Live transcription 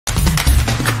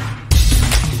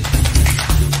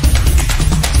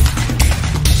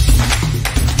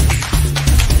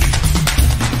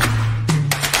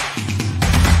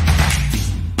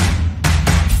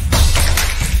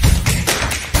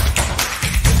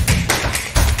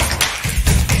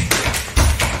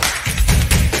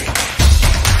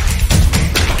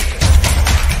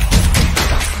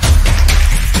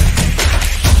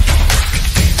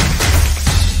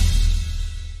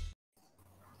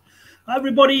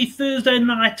everybody. Thursday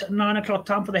night, 9 o'clock,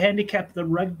 time for the handicap, the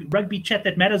rugby chat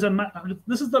that matters. And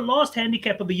this is the last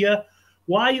handicap of the year.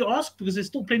 Why, you ask? Because there's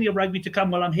still plenty of rugby to come.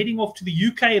 Well, I'm heading off to the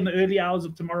UK in the early hours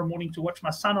of tomorrow morning to watch my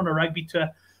son on a rugby tour.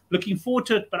 Looking forward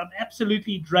to it, but I'm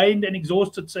absolutely drained and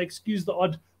exhausted, so excuse the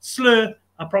odd slur.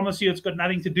 I promise you it's got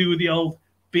nothing to do with the old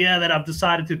beer that I've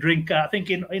decided to drink, I think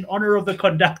in honor of the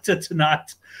conductor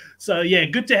tonight. So, yeah,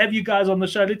 good to have you guys on the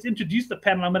show. Let's introduce the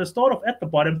panel. I'm going to start off at the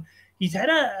bottom. He's had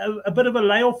a bit of a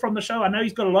layoff from the show. I know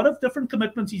he's got a lot of different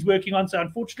commitments he's working on, so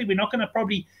unfortunately we're not going to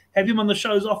probably have him on the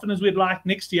show as often as we'd like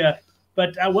next year.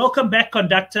 But welcome back,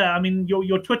 conductor. I mean,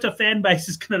 your Twitter fan base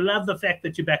is going to love the fact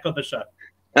that you're back on the show.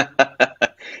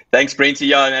 Thanks, Brent.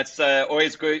 Yeah, that's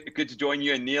always good to join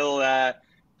you and Neil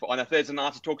on a Thursday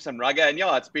night to talk some rugby. And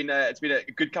yeah, it's been a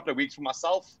good couple of weeks for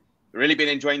myself. Really been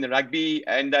enjoying the rugby,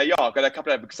 and yeah, I've got a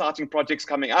couple of exciting projects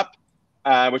coming up,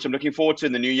 which I'm looking forward to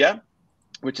in the new year,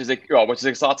 which is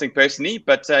exciting personally.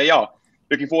 But yeah,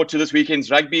 looking forward to this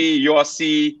weekend's rugby,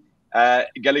 URC,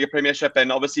 Gallagher Premiership,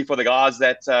 and obviously for the guys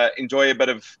that enjoy a bit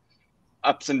of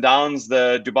ups and downs,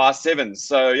 the Dubai Sevens.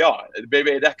 So yeah,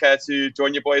 very lekker to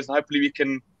join you boys, and hopefully we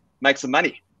can make some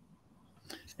money.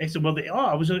 Excellent. Well,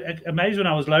 I was amazed when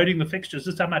I was loading the fixtures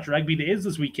just how much rugby there is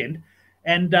this weekend.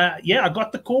 And yeah, I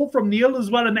got the call from Neil as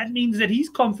well, and that means that he's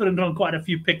confident on quite a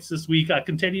few picks this week, I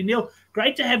can tell you. Neil,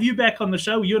 great to have you back on the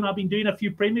show. You and I have been doing a few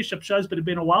Premiership shows, but it's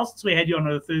been a while since we had you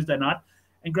on a Thursday night.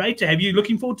 And great to have you.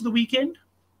 Looking forward to the weekend?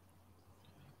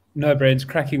 No, Brent,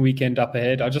 cracking weekend up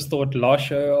ahead. I just thought last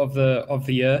show of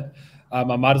the year, I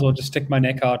might as well just stick my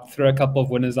neck out, throw a couple of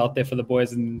winners out there for the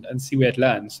boys, and see where it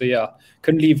lands. So yeah,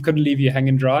 couldn't leave you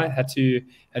hanging dry. Had to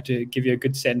give you a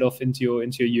good send off into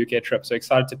your UK trip. So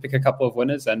excited to pick a couple of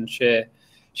winners and share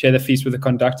the feast with the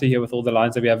conductor here with all the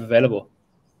lines that we have available.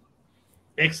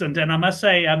 Excellent, and I must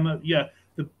say, yeah,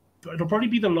 it'll probably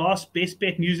be the last best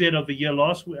bet newsletter of the year.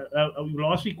 Last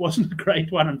week wasn't a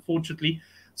great one, unfortunately.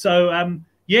 So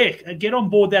yeah, get on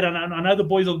board that. And I know the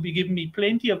boys will be giving me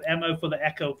plenty of ammo for the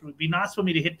echo. It would be nice for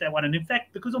me to hit that one. And in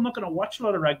fact, because I'm not going to watch a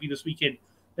lot of rugby this weekend,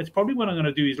 that's probably what I'm going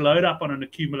to do is load up on an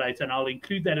accumulator, and I'll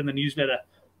include that in the newsletter.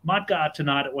 Might go out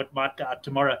tonight at what might go out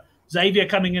tomorrow. Xavier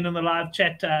coming in the live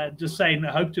chat, just saying,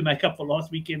 I hope to make up for last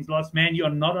weekend's loss. Man, you're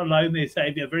not alone there,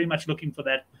 Xavier. Very much looking for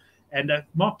that. And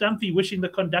Mark Dunphy wishing the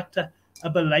conductor a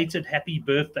belated happy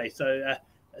birthday. So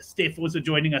Steph also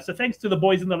joining us. So thanks to the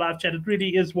boys in the live chat. It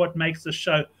really is what makes the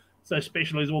show so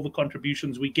special, is all the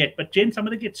contributions we get. But gents, I'm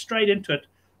going to get straight into it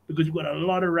because we've got a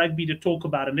lot of rugby to talk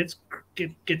about. And let's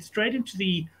get straight into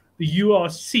the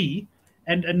URC.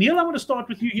 And Neil, I want to start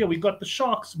with you here. We've got the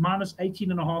Sharks minus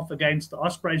 18.5 against the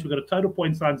Ospreys. We've got a total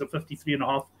points lines of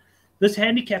 53.5. This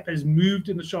handicap has moved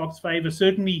in the Sharks' favour,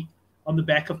 certainly on the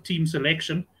back of team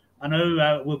selection. I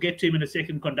know we'll get to him in a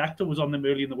second. Conductor was on them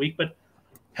early in the week, but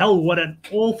hell, what an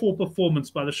awful performance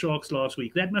by the Sharks last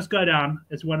week. That must go down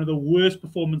as one of the worst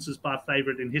performances by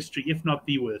favourite in history, if not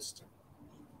the worst.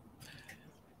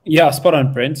 Yeah, spot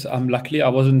on, Brent. Luckily, I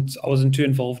wasn't too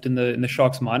involved in the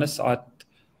Sharks minus.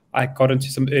 I got into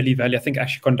some early value. I think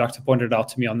actually conductor pointed out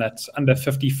to me on that under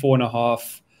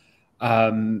 54.5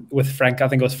 with Frank. I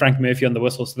think it was Frank Murphy on the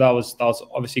whistle. So that was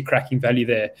obviously cracking value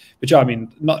there. But yeah, I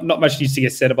mean, not much needs to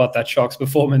get said about that Sharks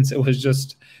performance. It was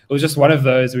just one of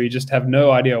those where you just have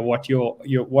no idea what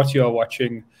you're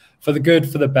watching, for the good,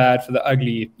 for the bad, for the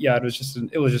ugly. Yeah, it was just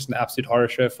an absolute horror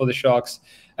show for the Sharks.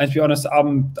 And to be honest,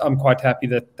 I'm quite happy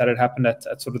that it happened at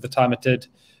sort of the time it did.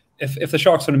 If the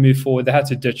Sharks want to move forward, they had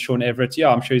to ditch Sean Everett. Yeah,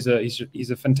 I'm sure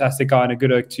he's a fantastic guy and a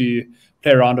good oak to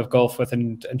play a round of golf with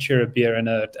and share a beer and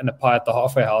a pie at the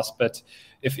halfway house. But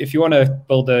if you want to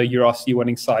build a URC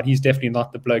winning side, he's definitely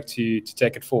not the bloke to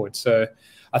take it forward. So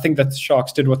I think that the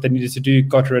Sharks did what they needed to do,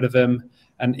 got rid of him,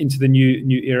 and into the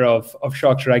new era of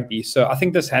Sharks rugby. So I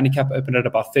think this handicap opened at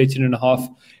about 13.5.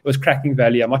 It was cracking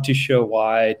value. I'm not too sure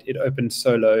why it opened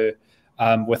so low.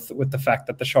 With the fact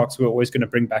that the Sharks were always going to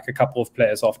bring back a couple of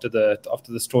players after the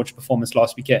staunch performance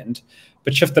last weekend,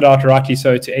 but shifted out rightly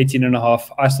so to 18.5.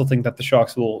 I still think that the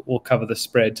Sharks will cover the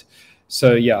spread.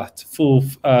 So yeah, full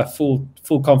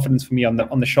confidence for me on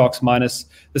the Sharks minus.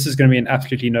 This is going to be an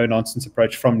absolutely no nonsense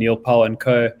approach from Neil Powell and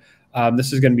co.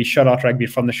 This is going to be shutout rugby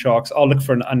from the Sharks. I'll look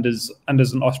for an unders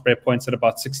and Osprey points at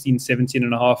about 16,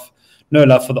 17.5. No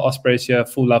love for the Ospreys here,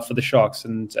 full love for the Sharks,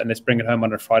 and let's bring it home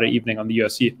on a Friday evening on the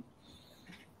URC.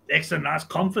 Excellent, nice,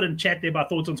 confident chat there by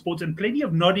Thoughts on Sports, and plenty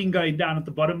of nodding going down at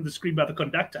the bottom of the screen by the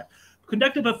conductor.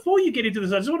 Conductor, before you get into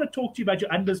this, I just want to talk to you about your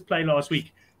unders play last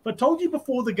week. If I told you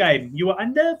before the game, you were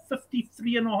under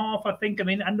 53.5, I think, and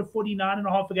then under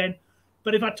 49.5 again.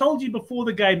 But if I told you before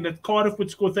the game that Cardiff would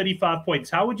score 35 points,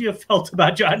 how would you have felt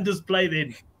about your unders play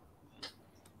then?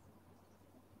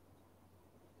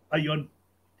 Are you on?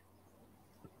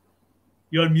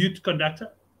 You're on mute,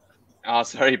 conductor. Oh,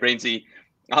 sorry, Brenty.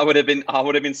 I would have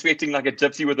been sweating like a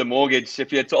gypsy with a mortgage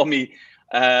if you had told me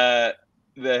they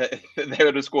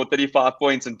would have scored 35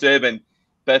 points in Durban.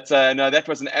 But no, that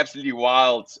was an absolutely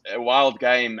wild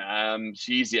game. That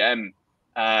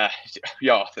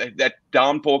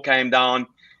downpour came down.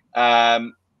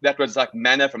 That was like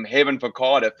manna from heaven for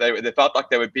Cardiff. They felt like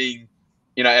they were being,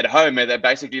 at home. They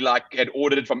basically like had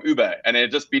ordered it from Uber, and it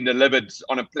had just been delivered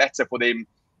on a platter for them.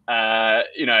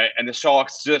 And the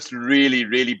Sharks just really,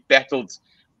 really battled.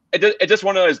 It's just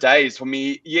one of those days for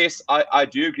me. Yes, I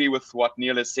do agree with what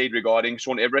Neil has said regarding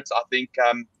Sean Everett. I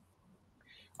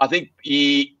think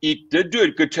he did do a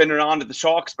good turnaround at the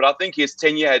Sharks, but I think his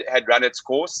tenure had run its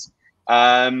course.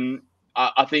 I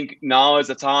think now is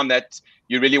the time that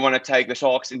you really want to take the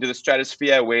Sharks into the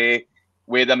stratosphere where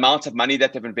the amount of money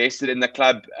that they've invested in the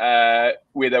club,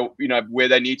 where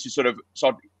they need to sort of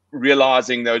start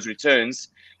realizing those returns.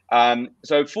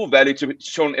 So full value to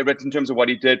Sean Everett in terms of what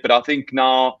he did, but I think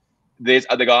now there's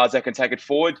other guys that can take it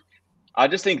forward. I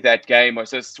just think that game was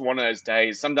just one of those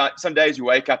days. Some days you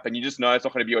wake up and you just know it's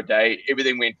not going to be your day.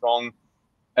 Everything went wrong.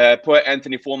 Poor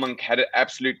Anthony Foreman had an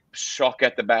absolute shock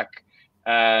at the back.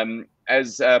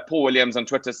 As Paul Williams on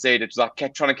Twitter said, it was like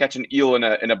trying to catch an eel in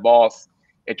a bath.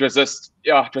 It was just,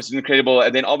 it was incredible.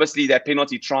 And then obviously that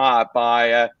penalty try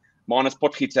by Marnus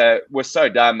Potgieter was so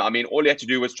dumb. I mean, all he had to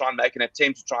do was try and make an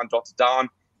attempt to try and dot it down.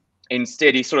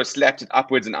 Instead, he sort of slapped it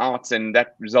upwards and out, and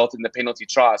that resulted in the penalty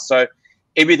try. So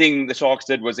everything the Sharks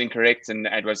did was incorrect, and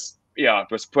it was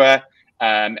poor.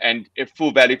 And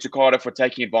full value to Cardiff for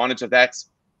taking advantage of that.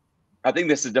 I think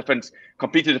this is a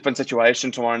completely different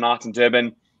situation tomorrow night in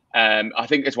Durban. I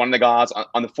think it's one of the guys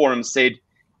on the forum said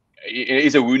it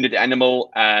is a wounded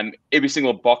animal. Every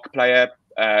single Bok player,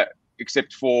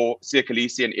 except for Sia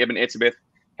Khaleesi and Evan Etzebeth,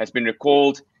 has been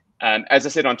recalled. As I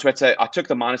said on Twitter, I took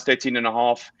the minus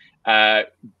 13.5,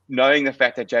 knowing the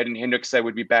fact that Jaden Hendrickse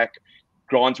would be back,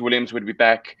 Grant Williams would be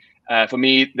back. For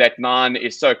me, that 9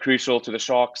 is so crucial to the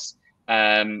Sharks.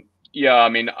 Cameron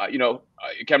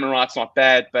Wright's not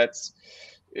bad, but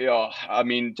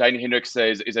Jaden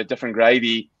Hendrickse is a different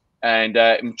gravy, and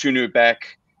Mchunu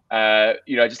back.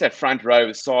 Just that front row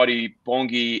with Sadi,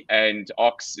 Bongi, and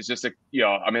Ox is just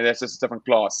that's just a different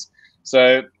class.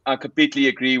 So I completely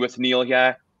agree with Neil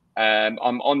here.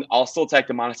 I'll still take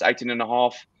the minus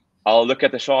 18.5. I'll look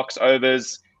at the Sharks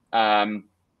overs. I've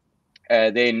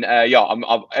already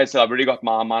got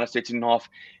my minus 13.5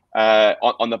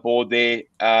 on the board there.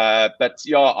 I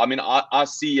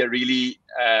see a really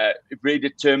very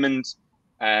determined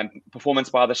performance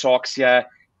by the Sharks here.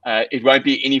 It won't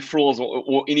be any frills or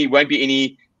won't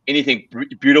be anything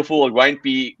beautiful. It won't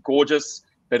be gorgeous,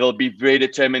 but it'll be very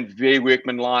determined, very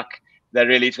workmanlike. They're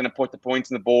really going to put the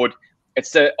points on the board.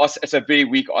 It's a very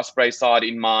weak Osprey side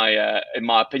in my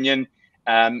opinion.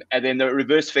 And then the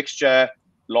reverse fixture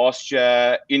last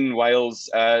year in Wales,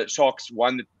 Sharks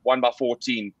won by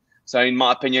 14. So in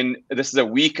my opinion, this is a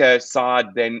weaker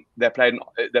side than they played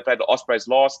the Ospreys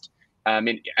last.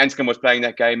 Anscombe was playing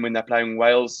that game when they're playing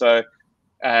Wales. So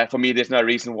for me, there's no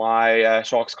reason why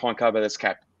Sharks can't cover this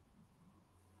cap.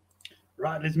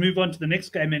 Right, let's move on to the next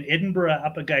game in Edinburgh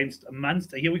up against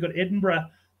Munster. Here we got Edinburgh,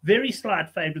 very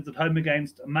slight favourites at home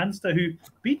against Munster, who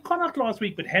beat Connacht last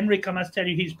week. But Henrik, I must tell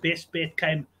you, his best bet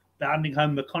came bounding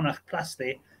home the Connacht plus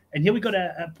there. And here we got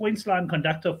a points line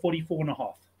conductor of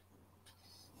 44.5.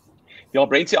 Yeah,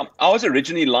 Brent, I was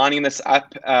originally lining this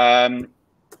up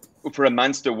for a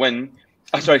Munster win.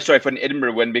 For an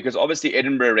Edinburgh win, because obviously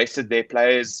Edinburgh rested their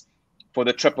players for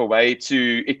the trip away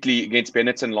to Italy against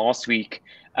Benetton last week.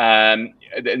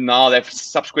 Now they've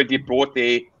subsequently brought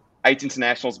their 8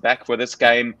 internationals back for this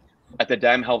game at the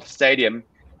Dam Health Stadium.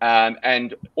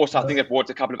 And also I think they've brought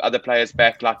a couple of other players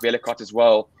back, like Velikot as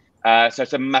well. So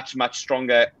it's a much, much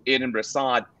stronger Edinburgh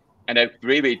side, and a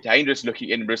very, very dangerous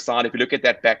looking Edinburgh side. If you look at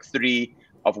that back three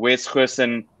of Wes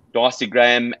Gerson, Darcy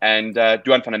Graham, and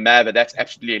Duan van der Merwe, that's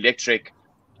absolutely electric.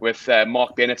 With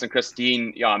Mark Bennett and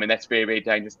Christine, that's very, very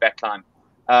dangerous backline.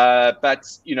 But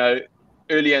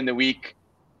earlier in the week,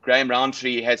 Graham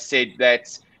Roundtree has said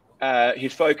that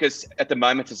his focus at the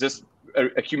moment is just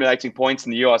accumulating points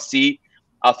in the URC.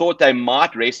 I thought they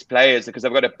might rest players because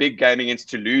they've got a big game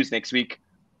against Toulouse next week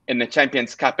in the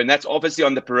Champions Cup, and that's obviously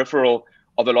on the peripheral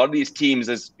of a lot of these teams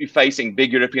as facing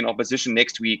big European opposition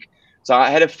next week. So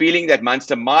I had a feeling that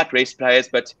Munster might rest players,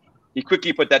 but he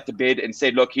quickly put that to bed and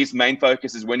said, look, his main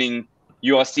focus is winning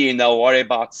URC, and they'll worry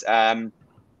about,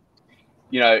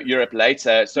 Europe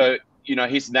later. So,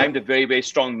 he's named a very, very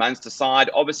strong Munster side.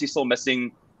 Obviously still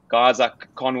missing guys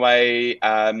like Conway,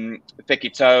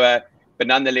 Fekitoa, but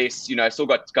nonetheless, still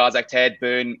got guys like Tad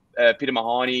Byrne, Peter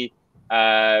Mahoney,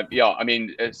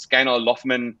 Scanner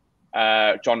Loffman,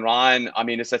 John Ryan. I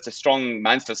mean, it's a strong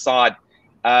Munster side.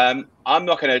 I'm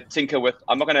not going to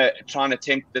I'm not going to try and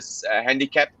attempt this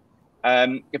handicap.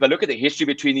 If I look at the history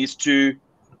between these two,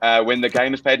 when the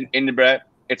game is played in Edinburgh,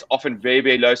 it's often very,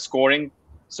 very low scoring.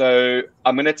 So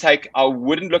I'm going to I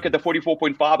wouldn't look at the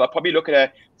 44.5. I'll probably look at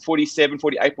a 47,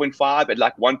 48.5 at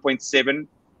like 1.7.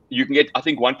 You can get, I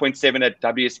think, 1.7 at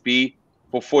WSB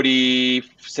for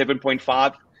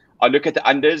 47.5. I look at the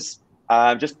unders,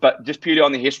 just purely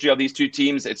on the history of these two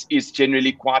teams. It is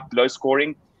generally quite low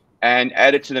scoring. And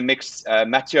added to the mix,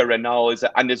 Mathieu Renal is an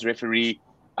unders referee.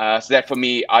 So that for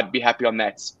me, I'd be happy on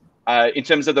that. In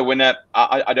terms of the winner,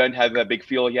 I don't have a big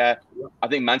feel here. I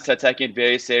think Munster are taking it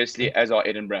very seriously, as are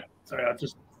Edinburgh. Sorry,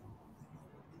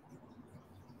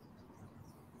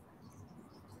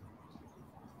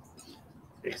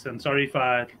 Excellent. Sorry if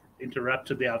I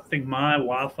interrupted there. I think my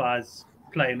Wi-Fi is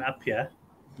playing up here.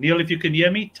 Neil, if you can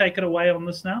hear me, take it away on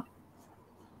this now.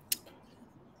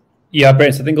 Yeah,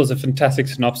 Brent, I think it was a fantastic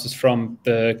synopsis from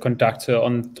the conductor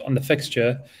on the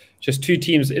fixture. Just two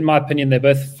teams, in my opinion, they're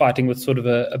both fighting with sort of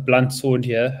a blunt sword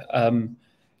here.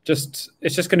 It's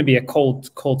just going to be a cold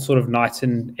sort of night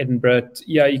in Edinburgh.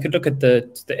 Yeah, you could look at the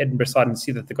Edinburgh side and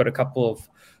see that they've got a couple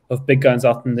of big guns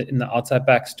out in the outside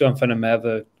backs. Stuart van der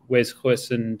Merwe, Wes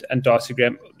Goos and Darcy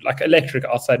Graham, like electric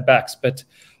outside backs. But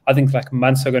I think like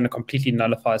Munster are going to completely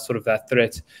nullify sort of that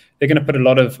threat. They're going to put a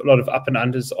lot of up and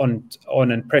unders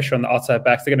on and pressure on the outside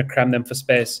backs. They're going to cram them for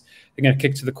space. They're going to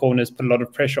kick to the corners, put a lot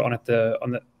of pressure on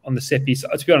the set piece.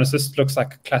 To be honest, this looks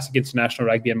like classic international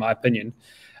rugby in my opinion.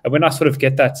 And when I sort of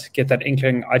get that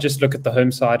inkling, I just look at the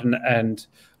home side and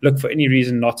look for any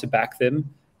reason not to back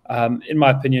them. In my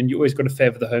opinion, you always got to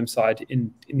favour the home side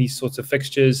in these sorts of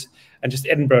fixtures. And just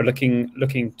Edinburgh they're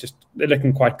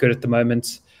looking quite good at the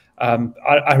moment.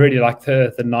 I really like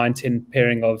the 9-10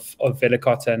 pairing of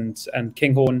Velikot and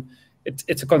Kinghorn.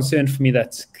 It's a concern for me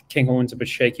that Kinghorn's a bit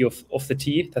shaky off the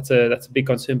tee. That's a big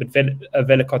concern. But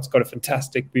Velikot's got a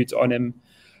fantastic boot on him.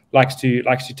 Likes to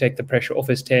take the pressure off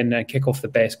his 10 and kick off the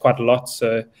base quite a lot.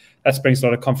 So that brings a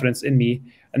lot of confidence in me.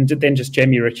 And then just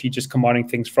Jamie Ritchie just commanding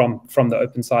things from the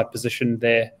open side position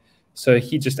there. So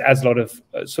he just adds a lot of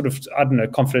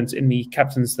confidence in me.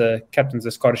 Captains the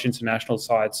Scottish international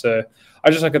side. So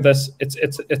I just look at this.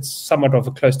 It's somewhat of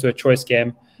a close to a choice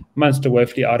game. Munster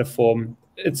woefully out of form.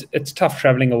 It's tough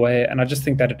traveling away, and I just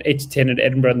think that at 8-10 at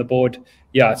Edinburgh on the board,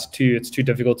 yeah, it's too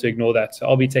difficult to ignore that. So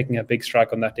I'll be taking a big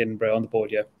strike on that Edinburgh on the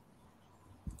board, yeah.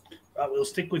 We'll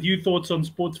stick with you. Thoughts on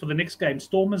sports for the next game?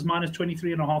 Stormers minus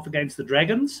 23.5 against the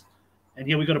Dragons, and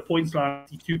here we got a points line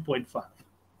 2.5.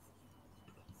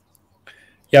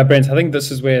 Yeah, Brent, I think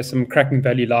this is where some cracking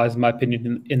value lies, in my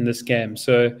opinion, in this game.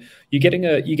 So you're getting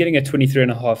a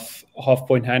 23.5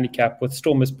 half-point handicap, with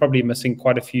Stormers probably missing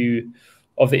quite a few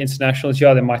of the internationals.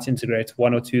 Yeah, they might integrate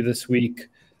one or two this week.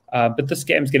 But this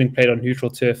game's getting played on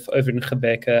neutral turf over in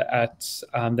Gqeberha at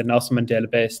the Nelson Mandela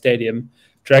Bay Stadium.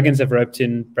 Dragons have roped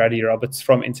in Bradley Roberts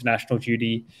from international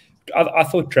duty. I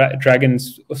thought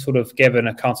Dragons sort of gave an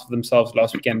account of themselves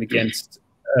last weekend against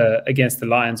the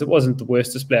Lions. It wasn't the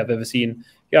worst display I've ever seen.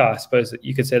 Yeah, I suppose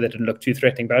you could say they didn't look too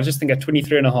threatening, but I just think at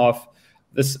 23.5,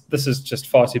 this is just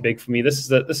far too big for me. This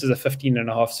is a 15.5,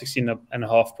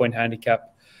 16.5 point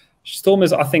handicap.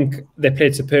 Stormers, I think they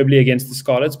played superbly against the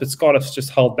Scarlets, but Scarlets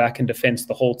just held back in defence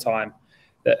the whole time.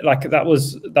 That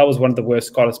was one of the worst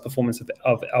Scarlets performances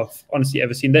I've honestly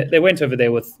ever seen. They went over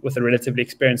there with a relatively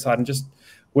experienced side and just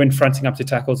weren't fronting up to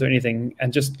tackles or anything,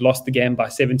 and just lost the game by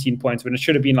 17 points when it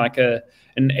should have been like an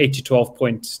 8 to 12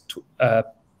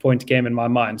 point game in my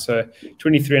mind. So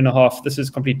 23.5. This is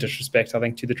complete disrespect, I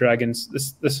think, to the Dragons.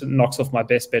 This knocks off my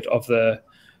best bet of the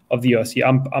URC.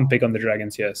 I'm big on the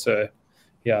Dragons here, so.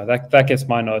 Yeah, that gets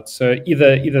my nod. So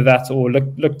either that or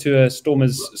look to a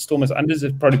Stormers unders.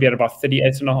 It'd probably be at about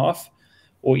 38.5,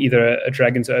 or either a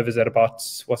Dragons overs at about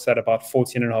 14.5,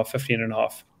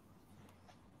 15.5.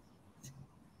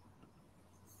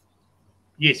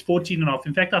 Yes, 14.5.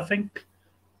 In fact, I think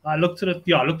I looked at it.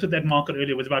 Yeah, I looked at that market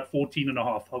earlier. It was about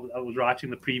 14.5. I was writing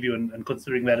the preview and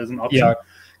considering that as an option. Yeah.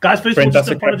 Guys, first of all,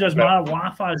 just apologize. My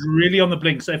Wi-Fi is really on the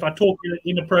blink. So if I talk in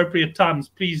inappropriate times,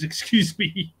 please excuse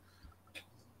me.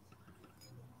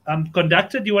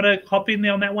 Conductor, do you want to hop in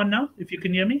there on that one now, if you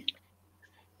can hear me?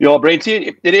 Yeah, Brent,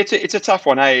 it's a tough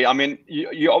one, hey? I mean,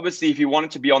 you obviously, if you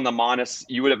wanted to be on the minus,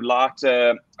 you would have liked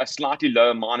a slightly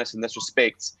lower minus in this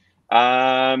respect.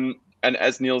 And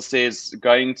as Neil says,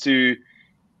 going to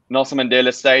Nelson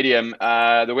Mandela Stadium,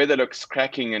 the weather looks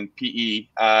cracking in PE,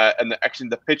 and actually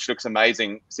the pitch looks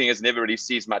amazing, seeing as never really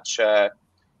sees much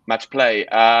much play.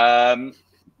 Yeah,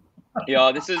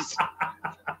 this is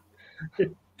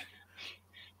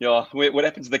what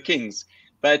happens to the Kings?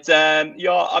 But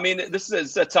yeah, I mean, this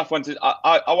is a tough one.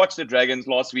 I watched the Dragons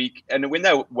last week, and when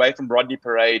they're away from Rodney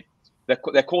Parade,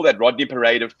 they call that Rodney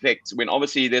Parade effect. When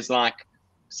obviously there's like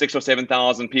 6,000 or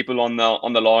 7,000 people on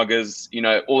the lagers,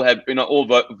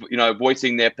 all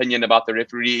voicing their opinion about the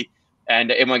referee,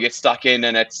 and everyone gets stuck in,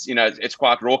 and it's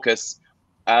quite raucous.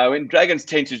 When Dragons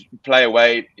tend to play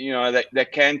away, they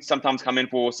can sometimes come in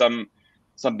for some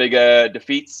bigger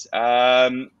defeats.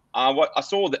 I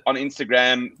saw that on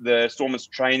Instagram the Stormers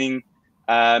training.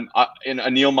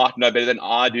 Neil might know better than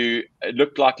I do. It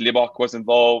looked like Lebok was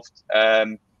involved.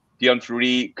 Dion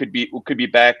Fourie could be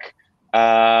back.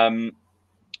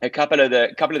 A couple of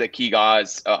the key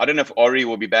guys. I don't know if Ori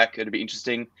will be back. It'll be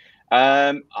interesting.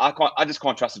 I just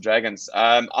can't trust the Dragons.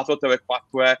 I thought they were quite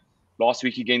poor last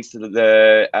week against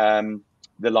the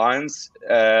Lions.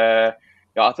 I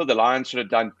thought the Lions should have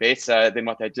done better than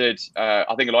what they did.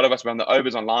 I think a lot of us were on the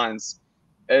overs on Lions.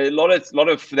 A lot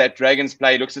of that Dragons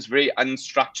play looks just very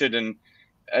unstructured and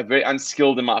very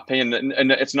unskilled, in my opinion.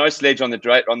 And it's no sledge on the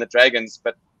Dragons,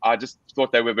 but I just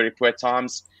thought they were very poor at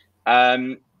times.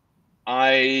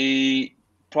 I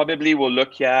probably will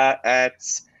look here at,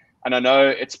 and I know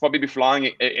it's probably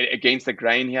flying against the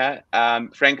grain here.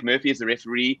 Frank Murphy is the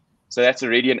referee, so that's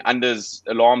already an unders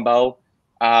alarm bell.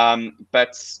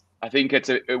 But I think it's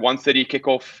a 1:30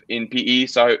 kickoff in PE,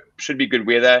 so should be good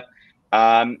weather.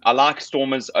 I like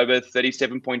Stormers over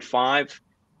 37.5.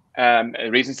 The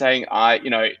reason saying,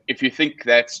 if you think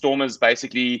that Stormers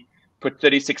basically put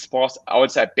 36 past, I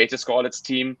would say better Scarlet's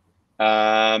team.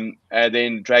 And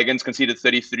then Dragons conceded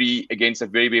 33 against a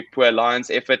very, very poor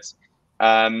Lions effort.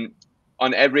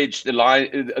 On average, the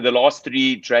last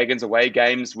 3 Dragons away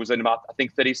games was in about, I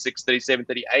think, 36, 37,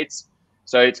 38.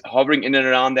 So it's hovering in and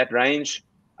around that range.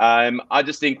 I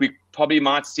just think we probably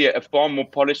might see a far more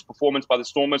polished performance by the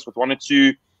Stormers with 1 or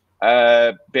 2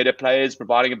 better players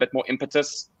providing a bit more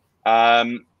impetus.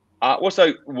 I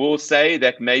also will say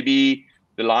that maybe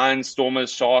the Lions,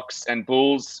 Stormers, Sharks, and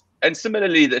Bulls, and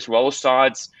similarly the Welsh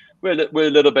sides, were a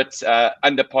little bit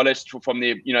under polished from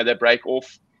their break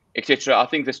off, etc. I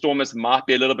think the Stormers might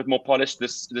be a little bit more polished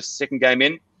this second game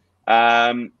in,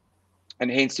 and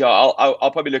hence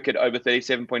I'll probably look at over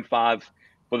 37.5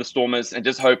 for the Stormers and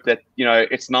just hope that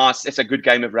it's nice. It's a good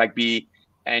game of rugby,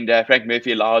 and Frank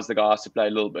Murphy allows the guys to play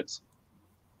a little bit.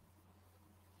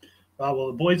 Well,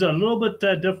 the boys are a little bit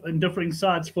in differing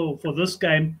sides for this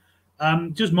game.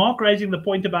 Just Mark raising the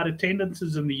point about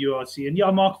attendances in the URC,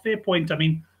 and Mark, fair point. I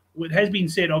mean, it has been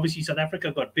said, obviously South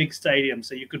Africa got big stadiums,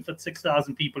 so you could fit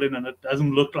 6,000 people in, and it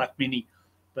doesn't look like many.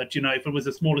 But if it was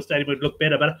a smaller stadium, it would look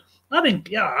better. But I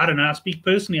think, I don't know. I speak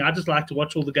personally. I just like to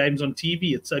watch all the games on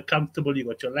TV. It's so comfortable. You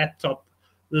got your laptop,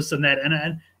 this and that,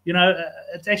 and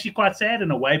it's actually quite sad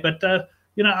in a way. But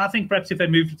I think perhaps if they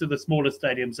move to the smaller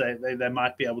stadiums, they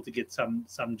might be able to get some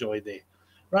joy there.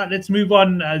 Right, let's move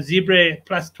on. Zebra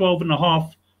plus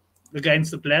 12.5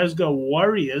 against the Glasgow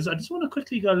Warriors. I just want to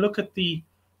quickly go look at the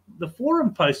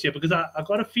forum post here, because I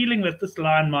got a feeling that this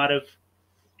line might have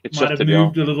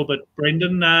moved a little bit,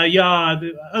 Brendan.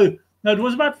 It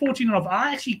was about 14.5.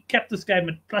 I actually kept this game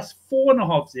at plus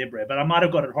 4.5 Zebra, but I might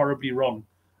have got it horribly wrong.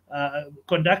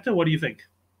 Conductor, what do you think?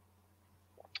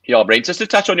 Yeah, Brent, just to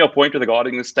touch on your point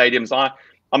regarding the stadiums,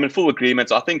 I'm in full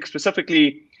agreement. I think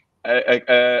specifically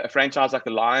a franchise like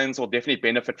the Lions will definitely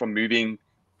benefit from moving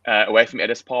away from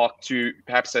Ellis Park to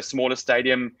perhaps a smaller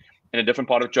stadium in a different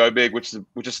part of Joburg, which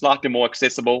is slightly more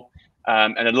accessible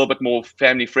and a little bit more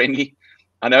family friendly.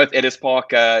 I know at Ellis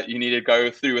Park you need to go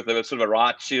through with a sort of a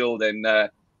riot shield and an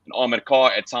armored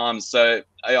car at times. So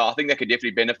I think that could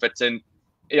definitely benefit. And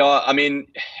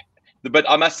but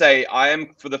I must say, I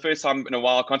am for the first time in a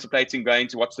while contemplating going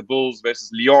to watch the Bulls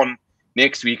versus Lyon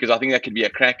next week, because I think that could be a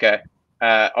cracker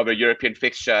of a European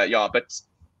fixture. Yeah, but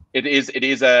it is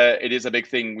a big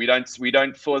thing. We don't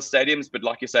fill stadiums, but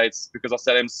like you say, it's because our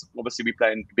stadiums, obviously we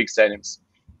play in big stadiums.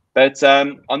 But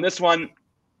on this one,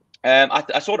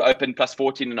 I sort of opened plus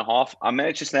 14.5. I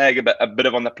managed to snag a bit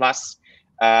of on the plus.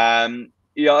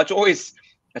 It's always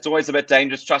a bit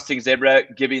dangerous trusting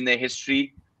Zebra given their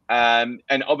history. And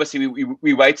obviously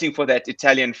we're waiting for that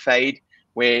Italian fade,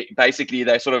 where basically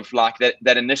they sort of like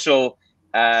that initial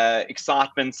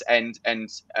excitement and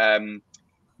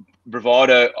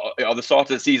bravado of the start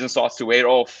of the season starts to wear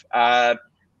off.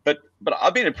 But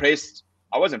I've been impressed.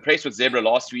 I was impressed with Zebra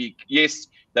last week. Yes,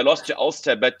 they lost to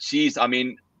Ulster, but geez, I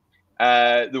mean,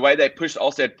 the way they pushed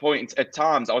Ulster at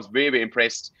times, I was very, very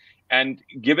impressed. And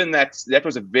given that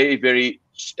was a very, very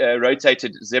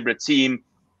rotated Zebra team,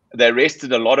 they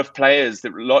rested a lot of players. A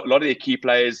lot of their key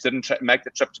players didn't make the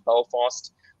trip to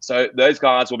Belfast. So those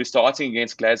guys will be starting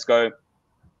against Glasgow.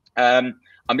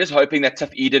 I'm just hoping that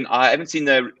Tiff Eden, I haven't seen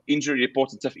the injury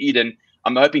report of Tiff Eden.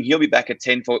 I'm hoping he'll be back at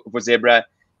 10 for Zebra,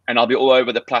 and I'll be all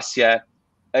over the plus here.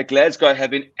 Glasgow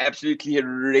have been absolutely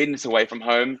horrendous away from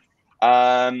home.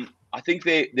 I think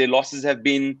their losses have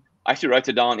been, I actually wrote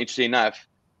it down, interesting enough.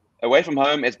 Away from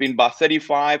home, it's been by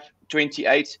 35,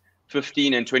 28,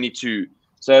 15, and 22.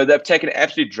 So they've taken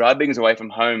absolute drubbings away from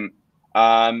home.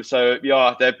 So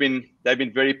yeah, they've been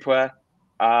very poor.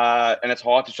 And it's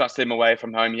hard to trust them away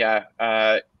from home here.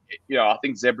 I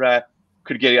think Zebra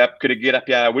could get up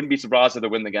here. I wouldn't be surprised if they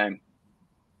win the game.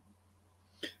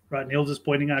 Right, Neil just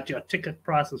pointing out your ticket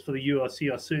prices for the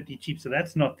URC are certainly cheap, so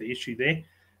that's not the issue there.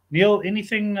 Neil,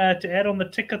 anything to add on the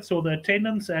tickets or the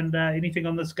attendance, and anything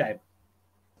on this game?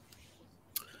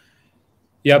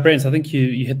 Yeah, Brent, I think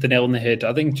you hit the nail on the head.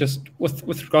 I think just with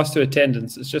regards to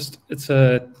attendance, it's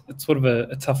sort of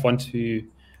a tough one to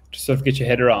sort of get your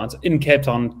head around. In Cape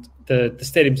Town, the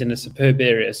stadium's in a superb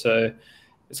area, so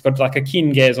it's got like a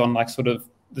keen gaze on like sort of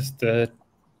the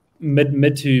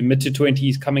mid to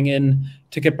 20s coming in.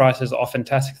 Ticket prices are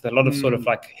fantastic. There are a lot of sort of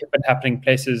like hip and happening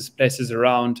places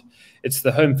around. It's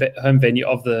the home venue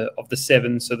of the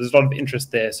Seven, so there's a lot of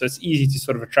interest there. So it's easy to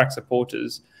sort of attract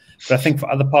supporters. But I think for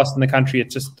other parts in the country, it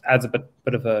just adds a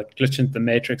bit of a glitch into the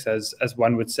matrix, as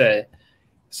one would say.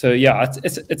 So yeah,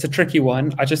 it's a tricky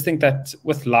one. I just think that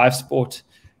with live sport,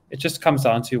 it just comes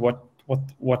down to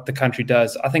what the country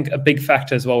does. I think a big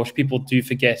factor as well, which people do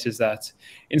forget, is that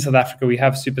in South Africa we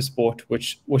have SuperSport,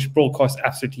 which broadcasts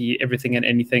absolutely everything and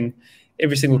anything.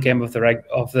 Every single game of the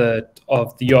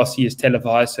URC is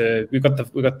televised, so we've got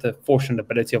the fortunate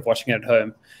ability of watching it at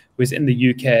home. Whereas in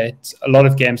the UK, a lot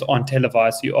of games aren't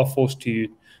televised, so you are forced to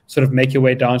sort of make your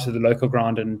way down to the local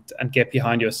ground and get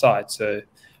behind your side. So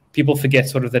people forget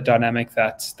sort of the dynamic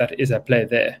that is at play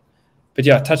there. But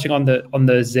yeah, touching on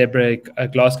the Zebra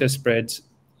Glasgow spreads,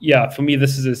 yeah, for me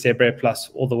this is a Zebra plus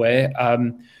all the way.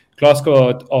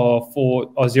 Glasgow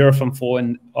are 0 from 4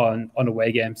 on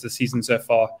away games this season so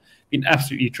far. Been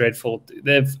absolutely dreadful.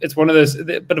 It's one of those, a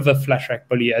bit of a flash rack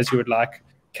bully, as you would like.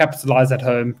 Capitalize at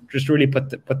home, just really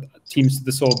put teams to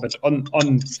the sword. But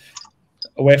on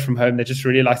away from home, they just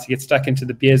really like to get stuck into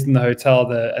the beers in the hotel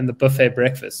and the buffet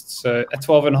breakfast. So at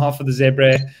 12.5 for the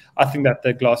Zebra, I think that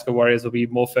the Glasgow Warriors will be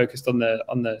more focused on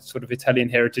the sort of Italian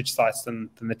heritage sites than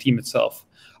the team itself.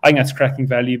 I think that's cracking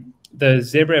value. The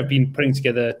Zebra have been putting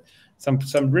together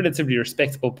some relatively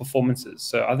respectable performances.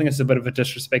 So I think it's a bit of a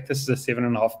disrespect. This is a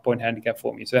 7.5 point handicap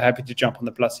for me. So happy to jump on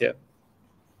the plus here.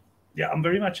 Yeah, I'm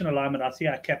very much in alignment. I see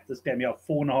I capped this game. Yeah,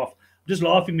 4.5. I'm just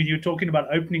laughing when you were talking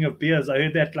about opening of beers. I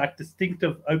heard that like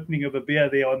distinctive opening of a beer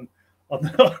there on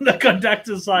the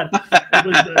conductor's side.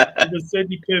 It was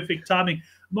certainly perfect timing.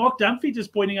 Mark Dunphy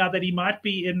just pointing out that he might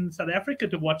be in South Africa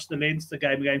to watch the Leinster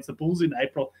game against the Bulls in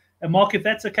April. And Mark, if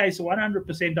that's the case,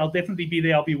 100%, I'll definitely be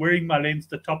there. I'll be wearing my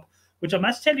Leinster top, which I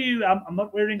must tell you, I'm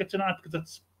not wearing it tonight because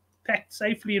it's packed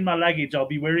safely in my luggage. I'll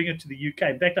be wearing it to the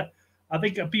UK. In fact, I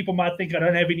think people might think I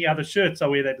don't have any other shirts. I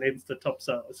wear that Leinster top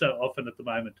so often at the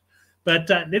moment. But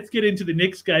let's get into the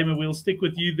next game, and we'll stick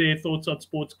with you there. Thoughts on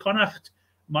sports. Connacht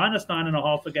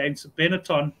 -9.5 against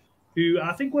Benetton, who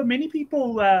I think were many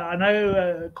people. I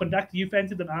know Conductor, you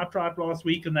fancied them outright last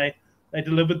week, and they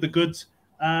delivered the goods.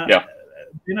 Yeah.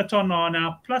 Benetton are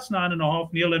now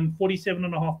 +9.5, Neil, and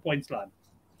 47.5 points line.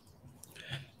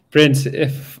 Brent,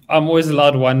 if I'm always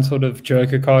allowed one sort of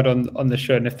joker card on the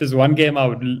show, and if there's one game I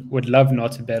would love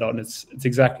not to bet on, it's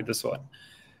exactly this one,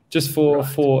 just for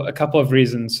a couple of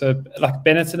reasons. So, like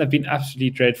Benetton have been absolutely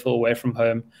dreadful away from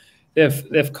home.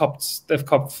 They've copped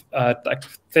like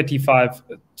 35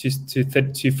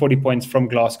 to 40 points from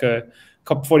Glasgow,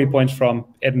 copped 40 points from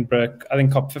Edinburgh. I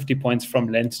think copped 50 points from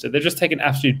Leinster. They've just taken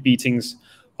absolute beatings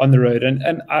on the road,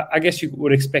 and I guess you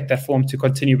would expect that form to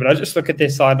continue, but I just look at their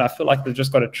side and I feel like they've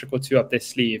just got a trick or two up their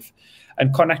sleeve.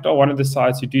 And Connacht are one of the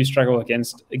sides who do struggle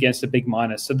against a big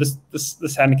minus. So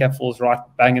this handicap falls right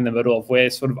bang in the middle of where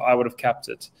sort of I would have capped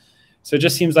it. So it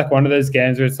just seems like one of those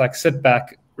games where it's like sit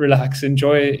back, relax,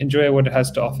 enjoy what it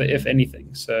has to offer, if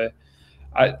anything. So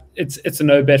it's a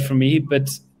no bet for me.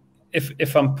 But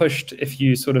if I'm pushed, if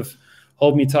you sort of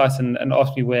hold me tight and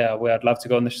ask me where I'd love to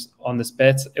go on this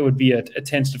bet, it would be a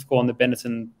tentative call on the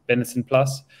Benetton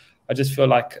plus. I just feel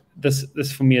like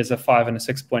this for me is a 5 and a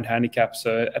 6 point handicap.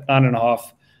 So at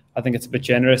 9.5, I think it's a bit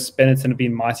generous. Benetton have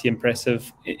been mighty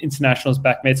impressive. Internationals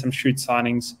back, made some shrewd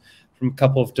signings from a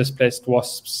couple of displaced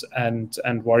Wasps and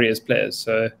Warriors players.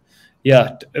 So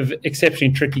yeah,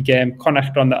 exceptionally tricky game.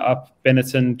 Connacht on the up,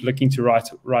 Benetton looking to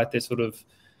right their sort of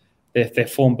their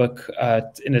form book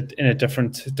in a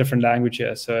different language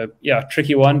here. So yeah,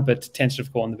 tricky one, but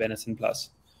tentative call on the Benetton plus.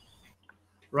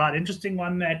 Right, interesting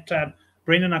one that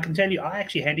Brendan, I can tell you, I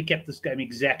actually handicapped this game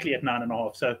exactly at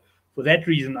 9.5. So for that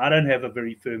reason, I don't have a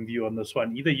very firm view on this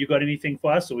one. Either you got anything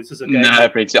for us, or is this a game? No,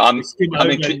 Brent, I'm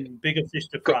bigger fish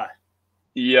to fry.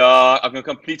 Yeah, I'm in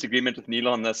complete agreement with Neil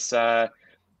on this.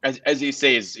 As he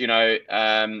says, I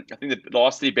think the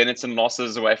last 3 Benetton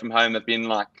losses away from home have been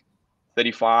like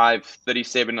 35,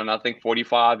 37, and I think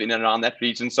 45 in and around that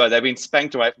region. So they've been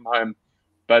spanked away from home.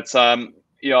 But and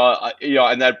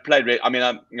they played. I mean,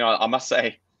 I must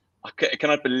say, I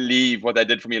cannot believe what they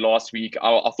did for me last week.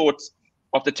 I thought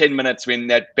after 10 minutes when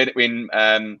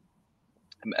Matteo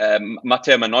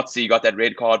Manozzi got that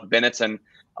red card for Benetton,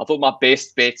 I thought my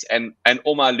best bet and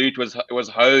all my loot was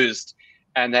hosed,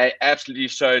 and they absolutely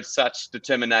showed such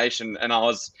determination. And I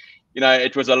was,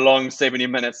 it was a long 70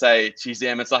 minutes. Geez,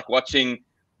 damn, it's like watching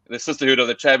the Sisterhood of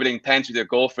the Traveling Pants with your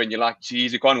girlfriend. You're like,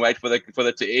 geez, you can't wait for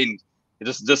it to end. It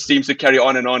just seems to carry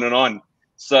on and on and on.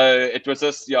 So it was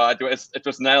just, it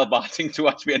was nail biting to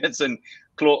watch Benetton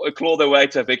claw their way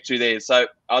to a victory there. So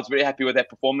I was very happy with that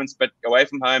performance. But away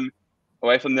from home,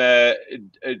 away from the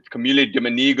Comune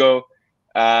Domenico,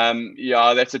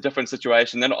 that's a different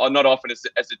situation. They're not often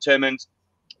as determined.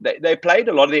 They played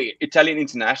a lot of the Italian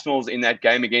internationals in that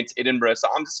game against Edinburgh. So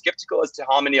I'm skeptical as to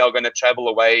how many are going to travel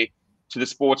away to the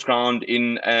sports ground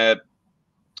in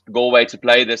Galway to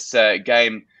play this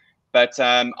game. But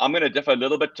I'm going to differ a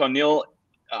little bit on Neil.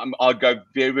 I'll go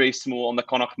very, very small on the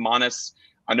Connacht minus.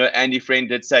 I know Andy Friend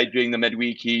did say during the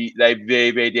midweek they're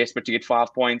very, very desperate to get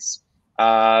 5 points.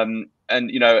 And,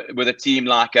 with a team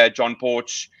like John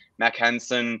Porch, Mac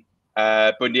Hansen,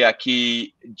 Bundy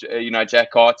Aki,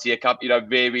 Jack Carty, a couple,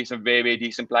 some very, very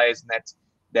decent players.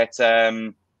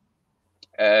 And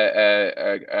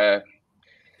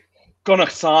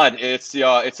Connacht side, it's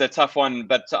a tough one,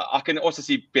 but I can also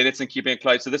see Benetton keeping it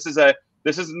close. So this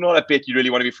is not a bet you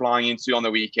really want to be flying into on the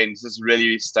weekends. This is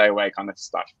really stay away kind of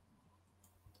stuff.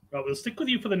 Well, we'll stick with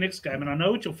you for the next game, and I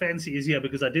know what your fancy is here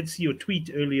because I did see your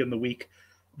tweet early in the week.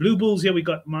 Blue Bulls here, we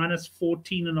got minus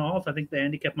 14.5. I think the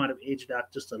handicap might have edged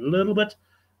out just a little bit.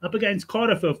 Up against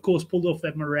Cardiff, of course, pulled off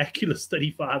that miraculous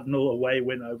 35-0 away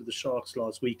win over the Sharks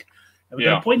last week. And we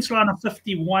got a points line of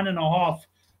 51.5.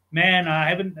 Man, I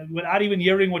haven't, without even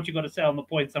hearing what you got to say on the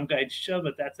points, I'm going to show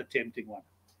that that's a tempting one.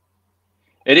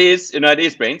 It is, it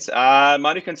is, Brent. I'm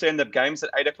only concerned that game's at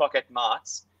 8 o'clock at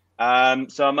night.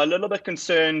 So I'm a little bit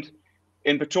concerned.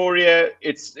 In Pretoria,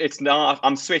 it's now.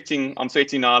 I'm sweating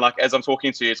now. Like as I'm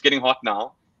talking to you, it's getting hot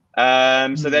now.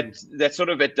 So that sort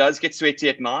of, it does get sweaty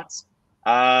at night.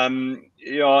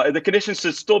 The conditions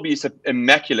should still be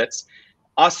immaculate.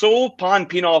 I saw Pine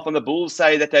Pinoff on the Bulls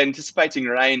say that they're anticipating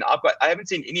rain. I haven't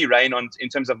seen any rain in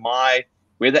terms of my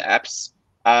weather apps.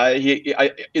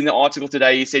 In the article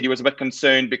today, he said he was a bit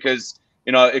concerned because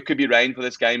it could be rain for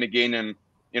this game again, and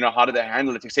how do they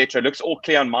handle it, etc. It looks all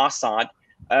clear on my side.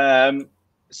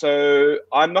 So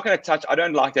I'm not going to touch. I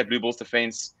don't like that Blue Bulls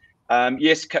defense.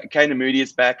 Yes, Kane Moody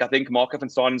is back. I think Marco van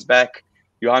Staden's back.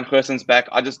 Johan Gersen's back.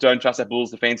 I just don't trust that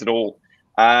Bulls defense at all.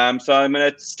 So I'm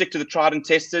going to stick to the tried and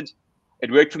tested.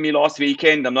 It worked for me last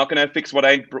weekend. I'm not going to fix what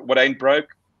ain't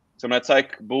broke. So I'm going to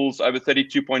take Bulls over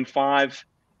 32.5.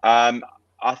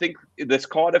 I think this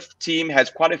Cardiff team has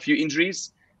quite a few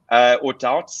injuries or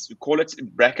doubts. We call it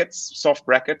brackets, soft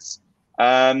brackets.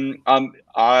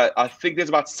 I think there's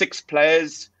about 6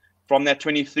 players from that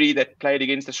 23 that played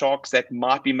against the Sharks that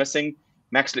might be missing.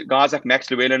 Guys like Max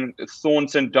Llewellyn,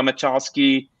 Thornton,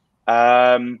 Domachowski.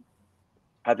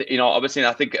 Obviously,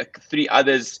 I think 3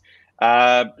 others.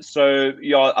 So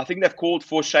I think they've called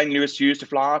for Shane Lewis-Hughes to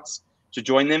fly out to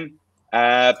join them.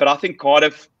 But I think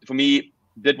Cardiff, for me,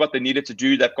 did what they needed to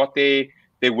do. They've got their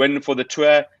win for the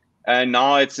tour, and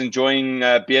now it's enjoying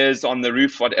beers on the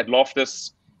roof at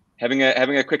Loftus. Having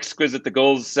a quick squiz at the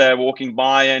girls walking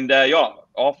by, and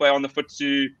halfway on the foot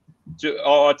to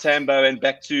Tambo and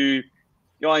back to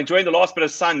enjoying the last bit of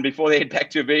sun before they head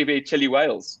back to a very, very chilly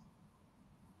Wales.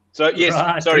 So yes,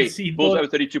 right, sorry, Bulls over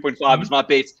 32.5 is my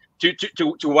bet.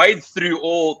 To wade through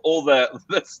all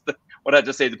what I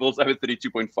just said, the Bulls over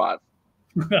 32.5.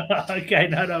 Okay,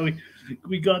 no,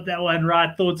 we got that one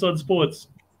right. Thoughts on sports?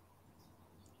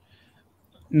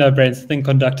 No, Brent, I think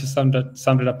Conductor summed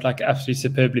it up like absolutely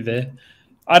superbly there.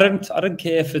 I don't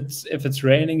care if it's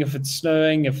raining, if it's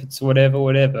snowing, if it's whatever.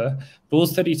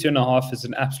 Bulls 32.5 is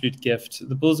an absolute gift.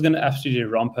 The Bulls are going to absolutely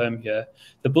romp home here.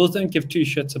 The Bulls don't give 2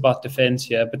 shits about defense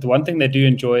here, but the one thing they do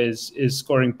enjoy is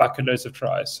scoring bucket loads of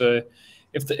tries. So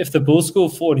if the Bulls score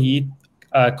 40,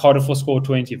 Cardiff will score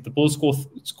 20. If the Bulls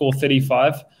score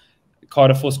 35,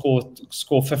 Cardiff will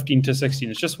score 15 to 16.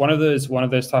 It's just one of those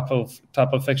type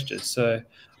of fixtures. So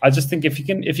I just think if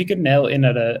you can nail in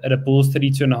at a Bulls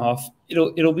 32.5,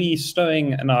 it'll be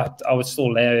snowing, and I would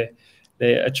still lay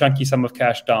a chunky sum of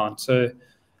cash down. So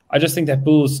I just think that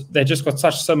Bulls, they just got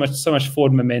so much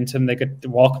forward momentum. They get the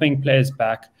welcoming players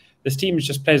back. This team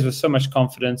just plays with so much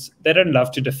confidence. They don't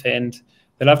love to defend.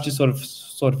 They love to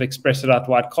sort of express it out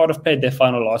wide. Cardiff played their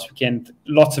final last weekend.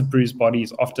 Lots of bruised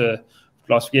bodies after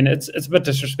last weekend. It's a bit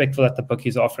disrespectful that the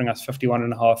bookies are offering us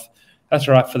 51.5. That's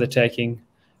right for the taking.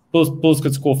 Bulls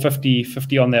could score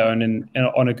 50 on their own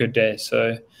on a good day.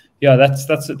 So yeah,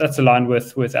 that's aligned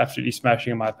with absolutely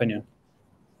smashing in my opinion.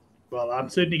 Well, I'm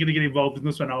certainly going to get involved in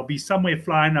this one. I'll be somewhere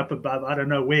flying up above, I don't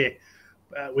know where,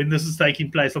 when this is taking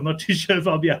place. I'm not too sure if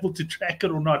I'll be able to track it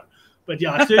or not. But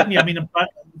yeah, certainly, I mean, it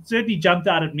certainly jumped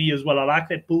out at me as well. I like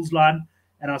that Bulls line,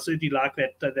 and I certainly like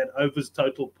that overs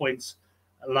total points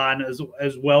line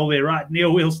as well there. Right,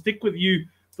 Neil, we'll stick with you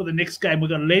for the next game. We've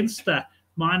got Leinster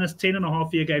minus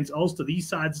 10.5 here against Ulster. These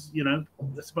sides, you know,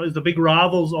 I suppose the big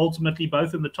rivals ultimately,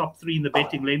 both in the top three in the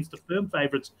betting. Leinster firm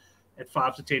favourites at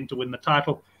 5 to 10 to win the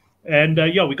title. And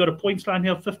yeah, we got a points line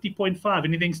here, 50.5.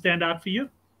 Anything stand out for you?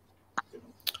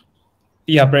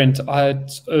 Yeah, Brent,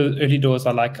 early doors,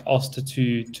 I like Ulster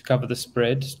to cover the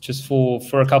spread just for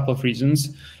a couple of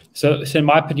reasons. So in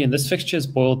my opinion, this fixture has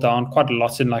boiled down quite a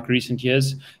lot in like recent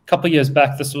years. A couple of years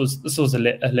back, this was a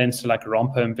Leinster like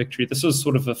romp home victory. This was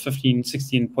sort of a 15,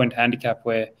 16 point handicap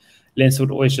where Leinster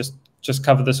would always just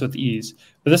cover this with ease.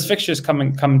 But this fixture is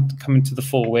coming to the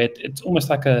fore where it's almost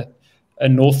like a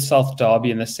north-south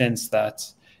derby in the sense that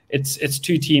it's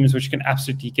two teams which can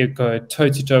absolutely go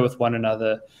toe-to-toe with one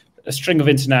another. A string of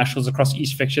internationals across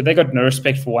each fixture. They got no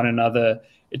respect for one another.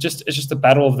 It's just a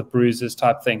battle of the bruises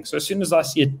type thing. So as soon as I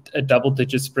see a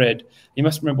double-digit spread, you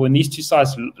must remember when these two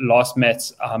sides last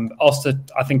met, Ulster,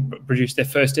 I think, produced their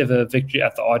first ever victory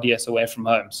at the RDS away from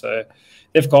home. So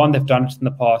they've done it in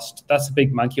the past. That's a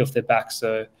big monkey off their back.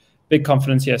 So big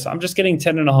confidence here. So I'm just getting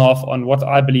 10.5 on what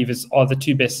I believe are the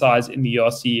two best sides in the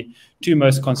URC, two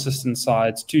most consistent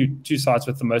sides, two sides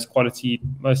with the most quality,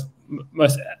 most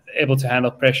able to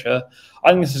handle pressure.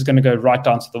 I think this is going to go right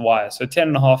down to the wire. So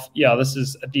 10.5, yeah, this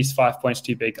is at least 5 points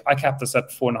too big. I capped this at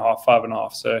 4.5,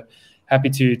 5.5. So happy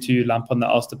to lump on the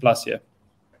Ulster plus here.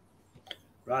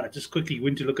 Right, I just quickly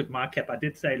went to look at my cap. I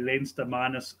did say Leinster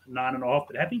minus 9.5,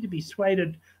 but happy to be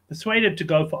persuaded to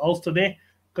go for Ulster there.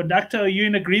 Conductor, are you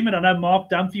in agreement? I know Mark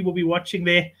Dunphy will be watching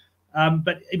there.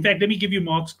 But in fact, let me give you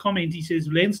Mark's comment. He says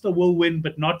Leinster will win,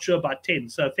 but not sure by 10.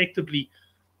 So effectively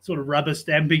sort of rubber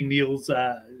stamping Neil's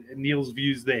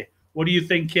views there. What do you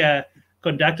think,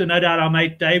 Conductor? No doubt our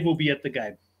mate Dave will be at the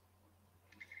game.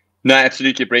 No,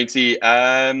 absolutely, Brenty.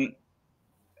 I'm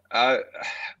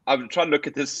trying to look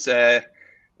at this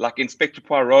like Inspector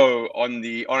Poirot on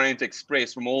the Orient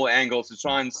Express from all angles to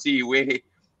try and see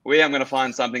where I'm going to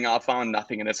find something. I found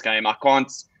nothing in this game. I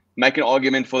can't make an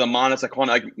argument for the minus. I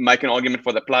can't make an argument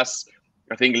for the plus.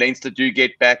 I think Leinster do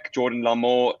get back Jordan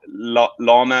Lama.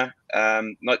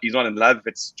 He's not in love.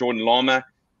 It's Jordan Lama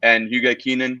and Hugo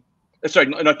Keenan. Sorry,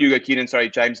 not Hugo Keenan. Sorry,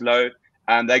 James Lowe.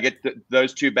 They get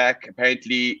those two back.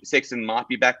 Apparently, Sexton might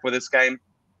be back for this game.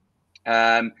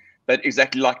 But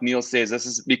exactly like Neil says, this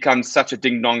has become such a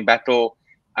ding-dong battle.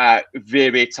 Very,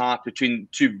 very tight between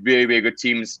two very, very good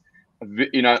teams.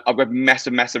 You know, I've got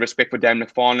massive respect for Dan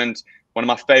McFarland, one of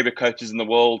my favorite coaches in the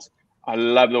world. I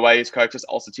love the way he's coached this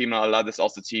Ulster team, and I love this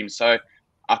Ulster team. So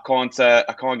I can't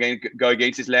go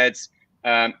against his lads.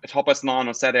 At 9:30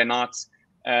 on Saturday night,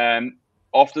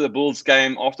 after the Bulls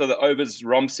game, after the overs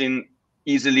romps in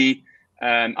easily,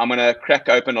 I'm gonna crack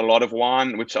open a lot of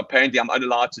wine, which apparently I'm only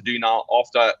allowed to do now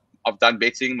after I've done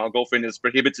betting. My girlfriend has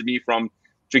prohibited me from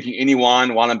drinking any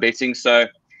wine while I'm betting. So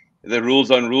the rules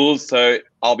on rules. So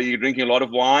I'll be drinking a lot of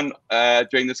wine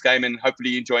during this game and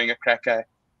hopefully enjoying a cracker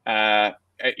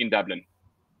in Dublin.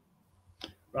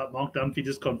 Right, Mark Dunphy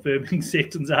just confirming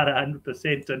Sexton's out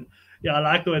 100%. And yeah, I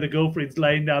like the way the girlfriend's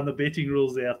laying down the betting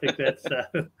rules there. I think that's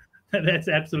that's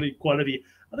absolute quality.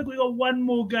 I think we got one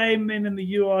more game then in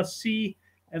the URC,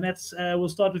 and that's we'll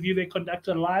start with you there,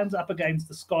 Conductor. Lions up against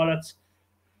the Scarlets.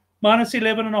 Minus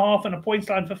 11.5 and a points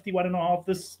line 51.5.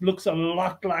 This looks a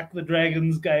lot like the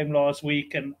Dragons game last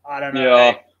week, and I don't know.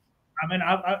 Yeah. I mean,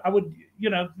 I would, you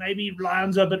know, maybe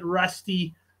Lions are a bit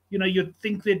rusty. You know, you'd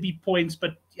think there'd be points,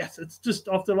 but yes, it's just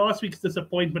after last week's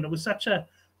disappointment. It was that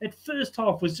first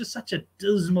half was just such a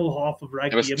dismal half of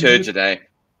rugby. It was turgid, eh?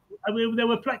 I mean, they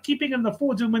were keeping in the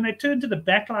forwards, and when they turned to the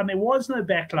back line, there was no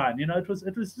back line. You know, it was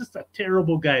just a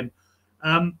terrible game.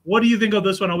 What do you think of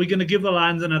this one? Are we going to give the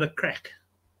Lions another crack?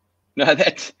 No,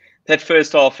 that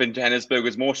first half in Johannesburg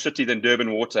was more shitty than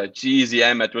Durban water. Jeez,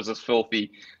 yeah, it was just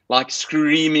filthy. Like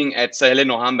screaming at Sahele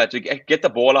Nohamba to get the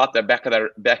ball out the back of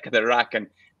the rack. And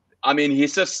I mean,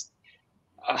 he's just.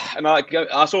 And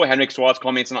I saw Henrik Swart's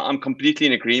comments, and I'm completely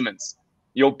in agreement.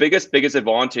 Your biggest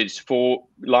advantage for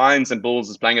Lions and Bulls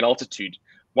is playing at altitude.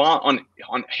 Why on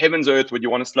heaven's earth would you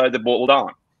want to slow the ball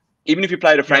down? Even if you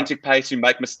play at a frantic pace, you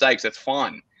make mistakes, that's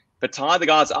fine. But tire the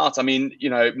guys out. I mean,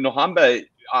 Nohamba,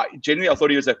 generally I thought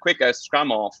he was a quicker scrum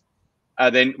half.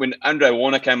 Then when Andre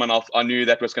Warner came on off, I knew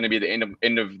that was going to be the end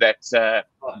of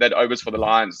that overs for the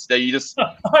Lions. They just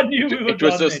I knew we were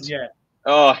done then, yeah.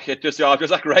 Oh, it was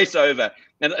like race over.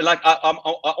 And like I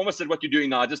almost said what you're doing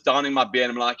now, just downing my beer,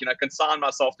 and I'm like, consign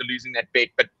myself to losing that bet.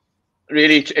 But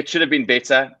really, it should have been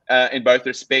better in both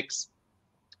respects.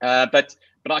 But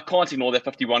I can't ignore that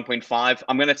 51.5.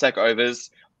 I'm going to take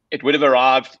overs. It would have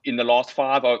arrived in the last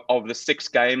 5 of the 6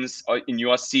 games in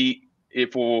URC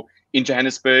in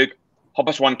Johannesburg.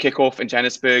 1 kickoff in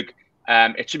Johannesburg.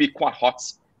 It should be quite hot.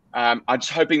 I'm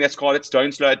just hoping that Scarlets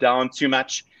don't slow it down too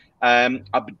much. I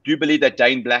do believe that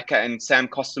Dane Blacker and Sam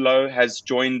Costello has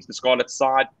joined the Scarlets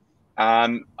side.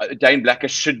 Dane Blacker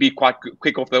should be quite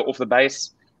quick off the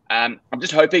base. I'm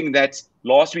just hoping that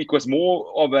last week was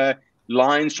more of a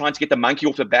Lions trying to get the monkey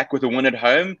off the back with a win at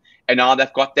home, and now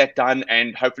they've got that done,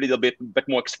 and hopefully there'll be a bit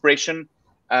more expression.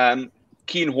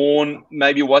 Keen Horn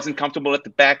maybe wasn't comfortable at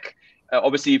the back.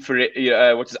 Obviously, for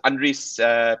Andries?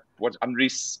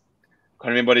 Andries? I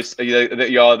can't remember what it's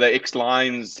the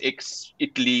ex-Lions,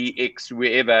 ex-Italy,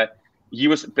 ex-wherever. He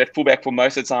was at fullback for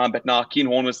most of the time, but now Keen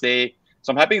Horn was there.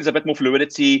 So I'm hoping there's a bit more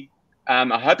fluidity. I'm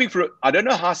hoping I don't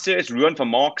know how serious Ruan van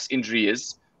Mark's injury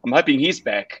is. I'm hoping he's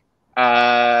back.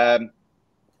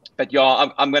 But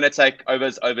yeah, I'm going to take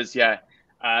overs here.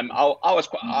 I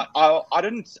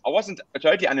wasn't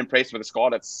totally unimpressed with the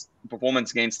Scarlets' performance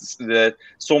against the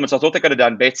Stormers. I thought they could have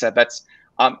done better, but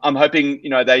I'm hoping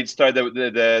they just throw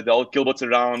the old Gilberts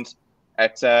around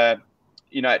at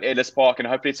at Ellis Park, and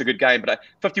hopefully it's a good game. But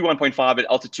 51.5 at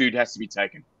altitude has to be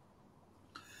taken.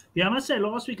 Yeah, I must say,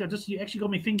 last week you actually got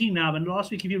me thinking now. And last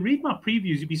week, if you read my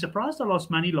previews, you'd be surprised I lost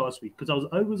money last week because I was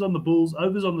overs on the Bulls,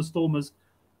 overs on the Stormers,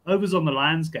 overs on the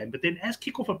Lions game. But then as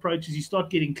kickoff approaches, you start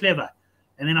getting clever,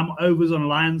 and then I'm overs on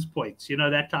Lions points,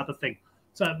 that type of thing.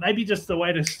 So maybe just the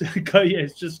way to go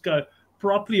is just go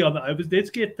properly on the overs. Let's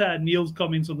get Neil's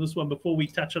comments on this one before we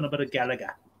touch on a bit of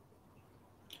Gallagher.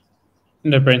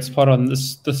 No, Brent, spot on.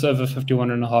 This over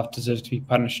 51.5 deserves to be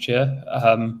punished here.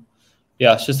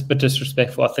 Yeah, it's just a bit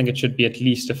disrespectful. I think it should be at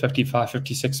least a 55,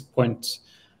 56 point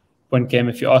game,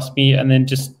 if you ask me. And then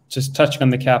just touching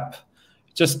on the cap,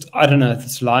 I don't know,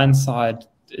 this Lions side,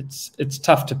 it's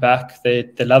tough to back.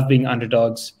 They love being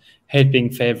underdogs, hate being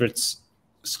favorites.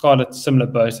 Scarlet, similar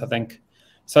boat, I think.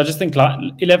 So I just think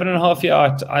 11.5.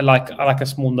 Yeah, I like a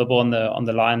small nibble on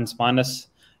the Lions minus.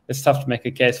 It's tough to make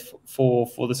a case for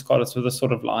the Scarlets with a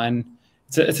sort of line.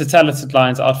 It's a talented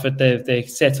Lions outfit. They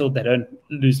settled. They don't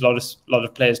lose a lot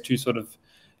of players to sort of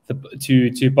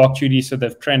to Bok Judy, so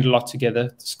they've trained a lot together.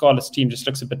 The Scarlets team just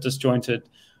looks a bit disjointed.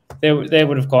 They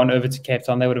would have gone over to Cape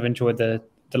Town. They would have enjoyed the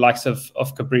likes of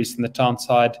Cabrice in the town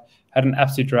side. Had an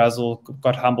absolute razzle.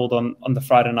 Got humbled on the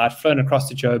Friday night. Flown across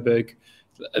to Joburg.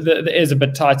 The air's a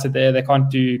bit tighter there. They can't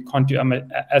do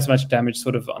as much damage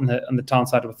sort of on the town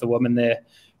side with the women there.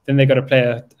 Then they got to play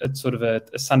a sort of a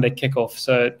Sunday kickoff.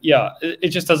 So yeah, it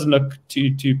just doesn't look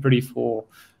too pretty for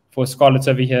Scarlets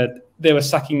over here. They were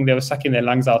sucking their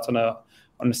lungs out on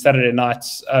a Saturday night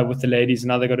with the ladies, and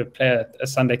now they got to play a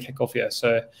Sunday kickoff here.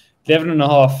 So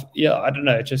 11.5. Yeah, I don't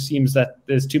know. It just seems that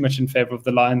there's too much in favor of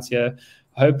the Lions here.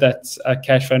 I hope that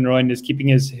Cash van Rooyen is keeping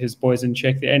his boys in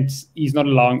check, and he's not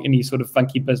allowing any sort of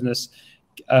funky business,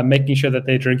 making sure that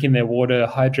they're drinking their water,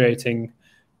 hydrating,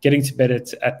 getting to bed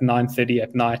at 9:30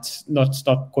 at night, not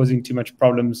causing too much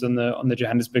problems on the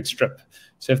Johannesburg strip.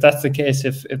 So if that's the case,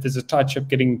 if there's a tight ship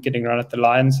getting run at the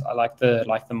Lions, I like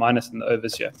the minus and the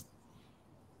overs here.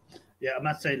 Yeah, I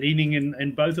must say, leaning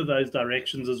in both of those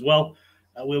directions as well.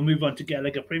 We'll move on to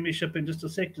Gallagher Premiership in just a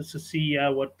sec, just to see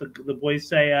what the boys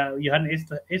say. Johan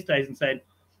Esthuizen saying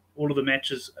all of the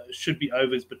matches should be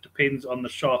overs, but depends on the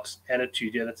Sharks'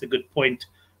 attitude. Yeah, that's a good point.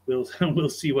 We'll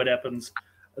see what happens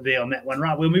there on that one.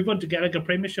 Right, we'll move on to Gallagher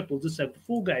Premiership. We'll just have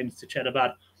 4 games to chat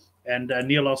about. And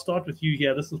Neil, I'll start with you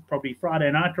here. This is probably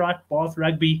Friday night, right? Bath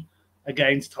Rugby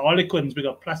against Harlequins. We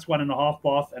got +1.5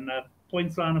 Bath and a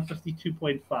points line of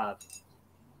 52.5.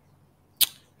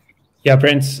 Yeah,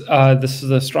 Brent, this is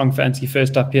a strong fancy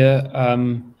first up here.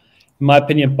 In my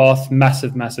opinion, Bath,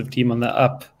 massive team on the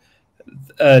up.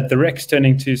 The Rex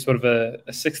turning to sort of a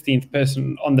 16th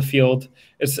person on the field.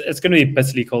 It's going to be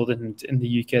bitterly cold in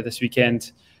the UK this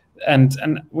weekend.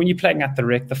 and when you're playing at the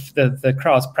Rec, the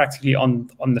crowd's practically on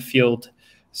the field.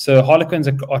 So Harlequins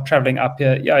are traveling up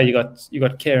here. Yeah, you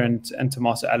got Kerr and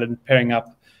Tommaso Allen pairing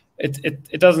up.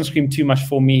 It doesn't scream too much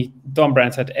for me. Don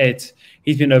Brandt at 8.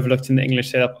 He's been overlooked in the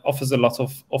English setup. Offers a lot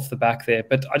off the back there.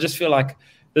 But I just feel like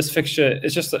this fixture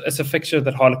is it's a fixture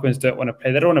that Harlequins don't want to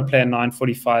play. They don't want to play a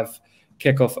 9:45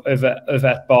 kickoff over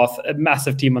at Bath. A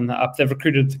massive team on the up. They've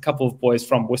recruited a couple of boys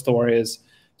from Worcester Warriors.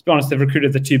 To be honest, they've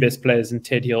recruited the 2 best players in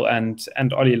Ted Hill and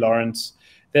Ollie Lawrence.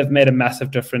 They've made a massive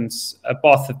difference.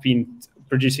 Bath have been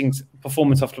producing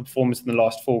performance after performance in the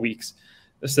last 4 weeks.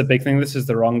 This is a big thing. This is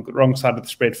the wrong side of the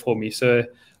spread for me. So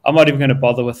I'm not even going to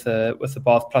bother with the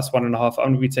Bath plus 1.5. I'm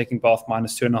going to be taking Bath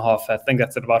minus 2.5. I think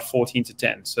that's at about 14 to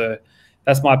 10. So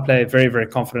that's my play. Very, very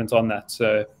confident on that.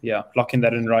 So yeah, locking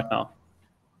that in right now.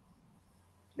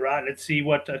 Right, let's see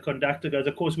what Conductor goes.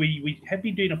 Of course, we have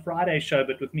been doing a Friday show,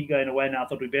 but with me going away now, I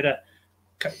thought we better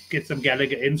get some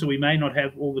Gallagher in, so we may not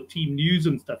have all the team news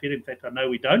and stuff here. In fact, I know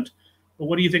we don't. But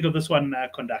what do you think of this one,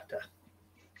 Conductor?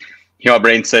 Yeah,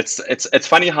 Brent, it's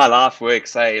funny how life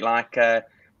works. Like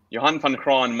Johan van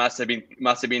Kraan must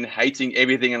have been hating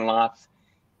everything in life.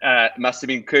 Must have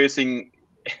been cursing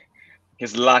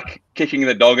his luck, kicking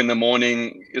the dog in the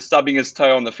morning, stubbing his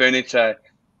toe on the furniture,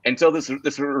 until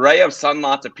this ray of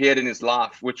sunlight appeared in his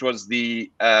life, which was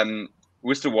the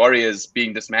Worcester Warriors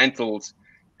being dismantled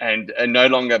and no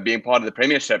longer being part of the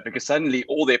Premiership, because suddenly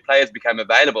all their players became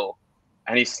available,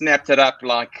 and he snapped it up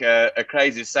like a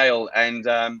crazy sail. And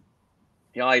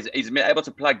he's been able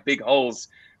to plug big holes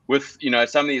with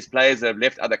some of these players that have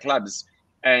left other clubs.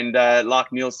 And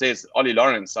like Neil says, Ollie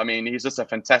Lawrence, I mean, he's just a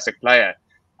fantastic player.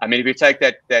 I mean, if you take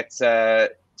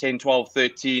that 10, 12,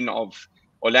 13 of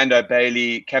Orlando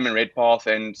Bailey, Cameron Redpath,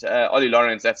 and Ollie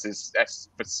Lawrence, that's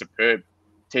superb.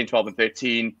 10, 12, and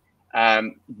 13.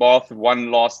 Bath won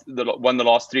the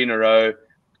last 3 in a row.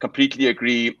 Completely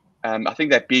agree. I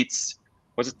think that beats.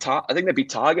 I think they beat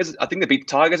Tigers. I think they beat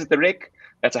Tigers at the Rec.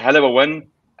 That's a hell of a win.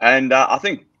 And I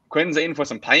think Quinn's in for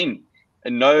some pain.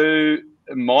 And no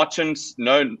Marchant,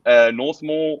 no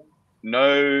Northmore,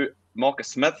 no Marcus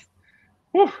Smith.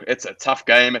 Whew, it's a tough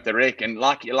game at the Rec. And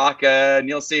like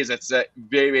Neil says, it's a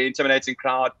very, very intimidating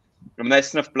crowd. When they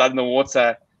sniff blood in the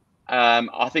water,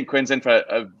 I think Quinn's in for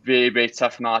a very, very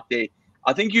tough night there.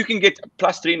 I think you can get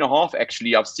plus 3.5.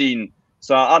 Actually, I've seen.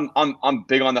 So I'm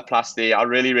big on the plus there. I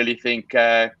really, really think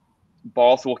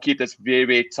Bath will keep this very,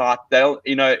 very tight. They'll,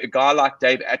 a guy like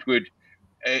Dave Atwood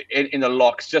in the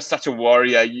locks, just such a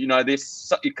warrior.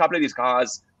 There's a couple of these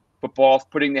guys for Bath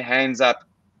putting their hands up.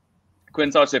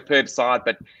 Quinn's not a superb side,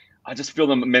 but I just feel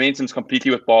the momentum's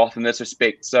completely with Bath in this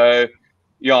respect. So,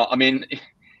 yeah, I mean,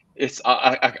 it's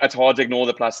hard to ignore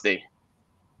the plus there.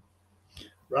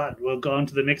 Right, we'll go on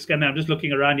to the next game now. I'm just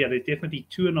looking around here. There's definitely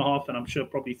 2.5, and I'm sure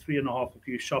probably 3.5 if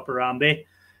you shop around there.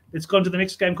 Let's go on to the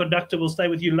next game. Conductor, we'll stay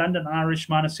with you. London Irish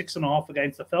minus 6.5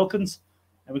 against the Falcons.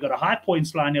 And we've got a high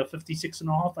points line here of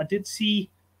 56.5. I did see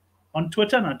on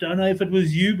Twitter, and I don't know if it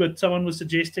was you, but someone was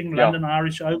suggesting London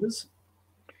Irish overs.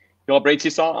 Yeah, Brady,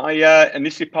 so I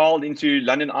initially piled into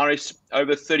London Irish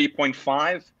over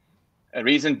 30.5. A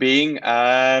reason being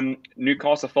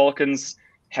Newcastle Falcons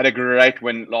had a great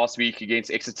win last week against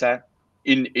Exeter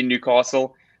in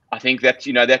Newcastle. I think that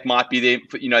that might be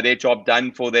their job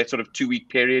done for their sort of 2-week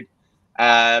period.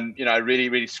 Really,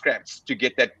 really scrapped to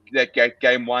get that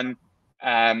game won.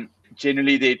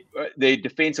 Generally, their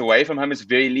defense away from home is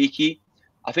very leaky.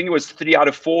 I think it was 3 out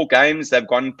of 4 games they've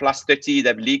gone plus 30.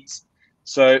 They've leaked.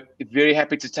 So very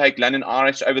happy to take London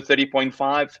Irish over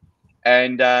 30.5,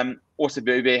 and also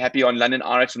very, very happy on London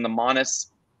Irish on the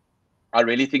minus. I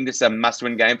really think this is a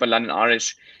must-win game for London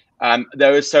Irish.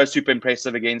 They were so super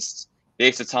impressive against the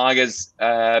Exeter Tigers.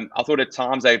 I thought at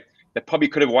times they probably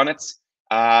could have won it.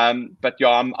 But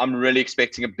yeah, I'm really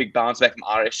expecting a big bounce back from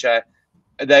Irish.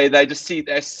 They just see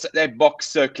they box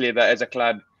so clever as a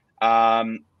club.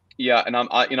 And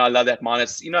I love that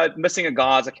minus. Missing a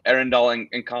guys like Arundel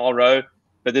and Carl Rowe,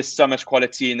 but there's so much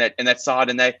quality in that side,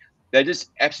 and they're just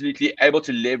absolutely able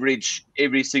to leverage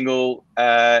every single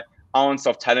ounce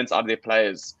of talent out of their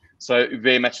players. So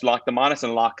very much like the minus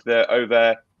and like the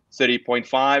over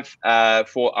 30.5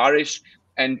 for Irish,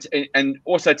 and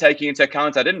also taking into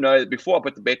account, I didn't know before I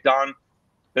put the bet down,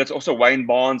 but it's also Wayne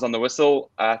Barnes on the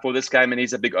whistle for this game, and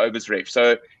he's a big overs ref.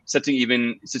 So sitting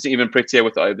even prettier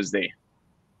with the overs there.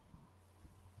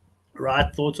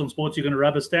 Right, thoughts on sports? You're going to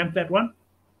rubber stamp that one?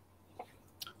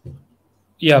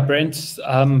 Yeah, Brent.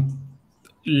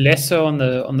 Less so on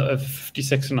the over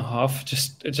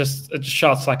 56.5. It just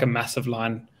shouts like a massive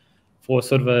line for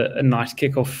sort of a nice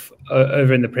kickoff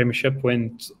over in the Premiership,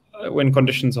 when when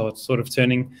conditions are sort of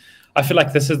turning. I feel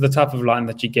like this is the type of line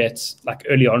that you get like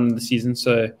early on in the season.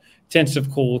 So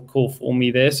tentative call for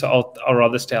me there. So I'll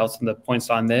rather stay out on the points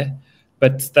line there.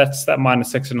 But that's that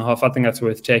 -6.5. I think that's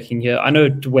worth taking here. I know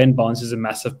Dwayne Barnes is a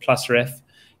massive plus ref.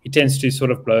 He tends to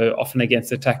sort of blow often against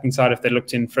the attacking side if they look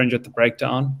to infringe at the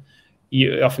breakdown.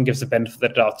 He often gives the benefit of the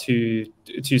doubt to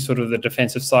sort of the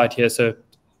defensive side here. So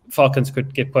Falcons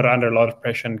could get put under a lot of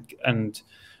pressure and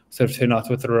sort of turn out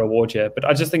with a reward here. But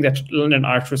I just think that London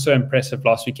Irish were so impressive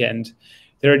last weekend.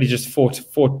 They already just fought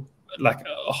like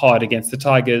hard against the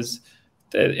Tigers.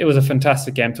 It was a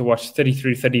fantastic game to watch,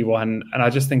 33-31. And I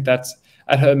just think that's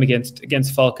at home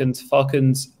against Falcons.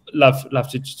 Falcons love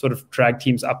to sort of drag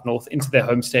teams up north into their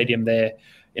home stadium there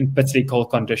in bitterly cold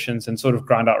conditions and sort of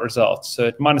grind out results. So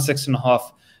at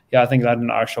 -6.5, yeah, I think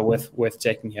London Irish are worth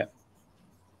taking here.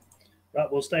 Right,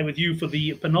 we'll stay with you for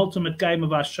the penultimate game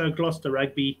of our show, Gloucester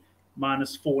Rugby,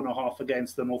 -4.5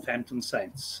 against the Northampton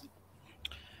Saints.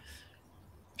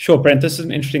 Sure, Brent, this is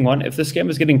an interesting one. If this game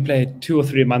was getting played 2 or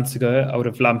 3 months ago, I would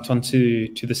have lumped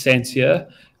onto the Saints here.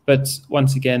 But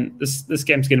once again, this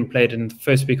game's getting played in the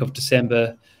first week of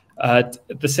December.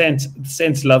 The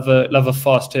Saints love a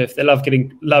fast turf. They love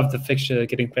the fixture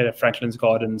getting played at Franklin's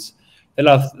Gardens. They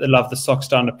love the socks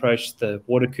down approach. The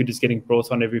water coolers getting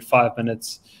brought on every 5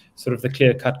 minutes. Sort of the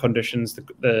clear cut conditions,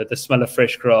 the smell of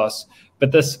fresh grass.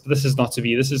 But this is not to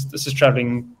be. This is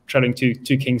traveling to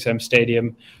Kingsholm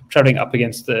Stadium, traveling up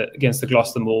against the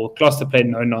Gloucester Mall. Gloucester played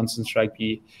no nonsense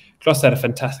rugby. Gloucester had a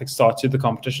fantastic start to the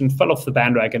competition, fell off the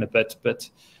bandwagon a bit, but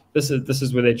this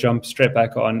is where they jump straight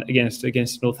back on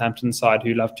against Northampton side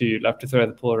who love to throw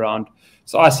the ball around.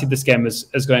 So I see this game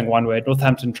as going one way.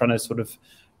 Northampton trying to sort of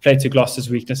play to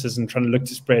Gloucester's weaknesses and trying to look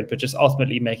to spread, but just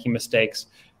ultimately making mistakes.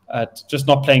 Just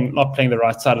not playing the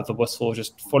right side of the whistle,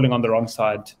 just falling on the wrong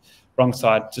side,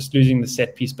 just losing the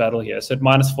set piece battle here. So at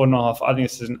 -4.5, I think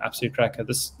this is an absolute cracker.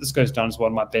 This goes down as one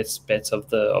of my best bets of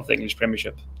the English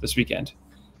Premiership this weekend.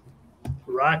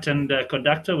 Right, and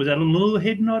conductor, was that a little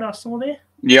head nod I saw there?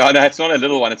 Yeah, no, it's not a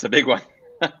little one; it's a big one.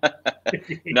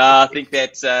 No, I think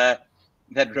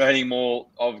that rolling maul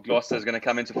of Gloucester is going to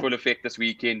come into full effect this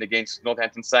weekend against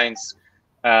Northampton Saints.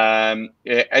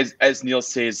 As Neil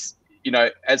says, you know,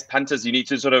 as punters, you need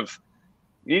to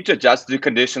adjust to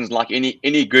conditions like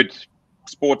any good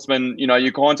sportsman. You know,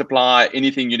 you can't apply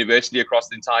anything universally across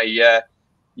the entire year.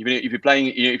 Even if you're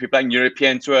playing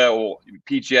European Tour or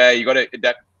PGA, you got to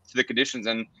adapt to the conditions.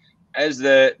 And as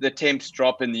the temps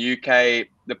drop in the UK,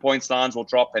 the points lines will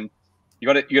drop, and you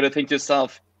got to think to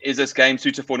yourself: is this game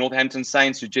suited for Northampton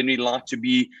Saints, who generally like to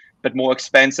be a bit more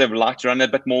expansive, like to run a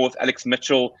bit more with Alex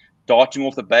Mitchell darting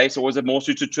off the base, or is it more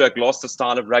suited to a Gloucester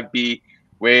style of rugby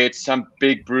where it's some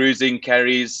big bruising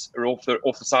carries off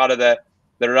the side of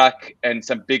the ruck and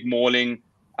some big mauling?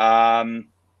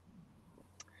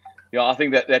 Yeah, I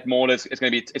think that maul is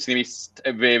going to be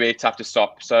very, very tough to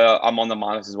stop. So I'm on the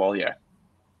minus as well here.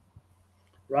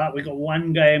 Right, we've got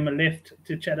one game left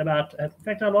to chat about. In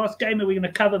fact, our last game that we're going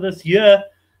to cover this year,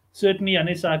 certainly,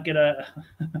 unless I get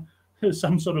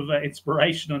some sort of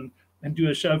inspiration and do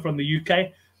a show from the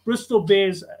UK. Bristol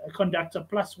Bears conductor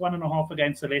 +1.5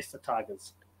 against the Leicester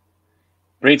Tigers.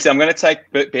 Brent, I'm going to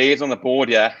take Bears on the board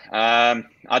here.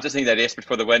 I just think they're desperate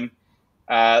for the win.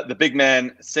 The big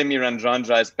man, Semi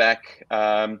Randrandra, is back.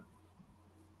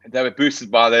 They were boosted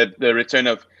by the return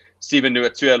of Stephen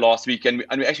Nuatua last week. And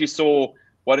we actually saw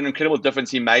what an incredible difference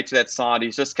he made to that side.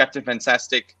 He's just captain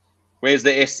fantastic. Where's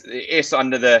the S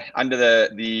under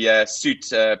the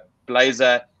suit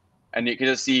blazer? And you can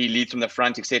just see he leads from the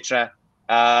front, etc.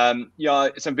 Yeah,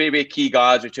 some very, very key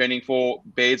guys returning for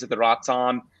Bears at the right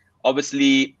time.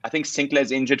 Obviously, I think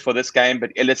Sinclair's injured for this game,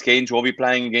 but Ellis Genge will be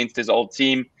playing against his old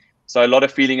team. So a lot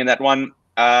of feeling in that one.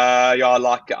 Yeah, I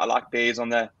like Bears on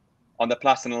the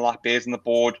plus, and I like Bears on the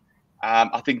board.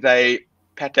 I think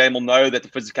Pat Dame will know that the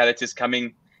physicality is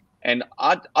coming, and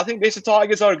I think Leicester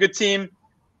Tigers are a good team,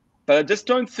 but I just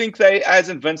don't think they're as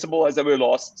invincible as they were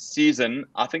last season.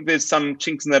 I think there's some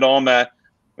chinks in that armor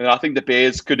that I think the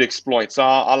Bears could exploit. So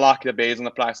I like the Bears on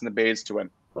the plus and the Bears to win.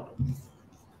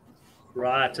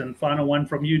 Right, and final one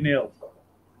from you, Neil.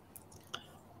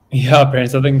 Yeah,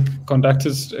 Brent, I think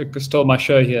conductors stole my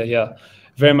show here. Yeah,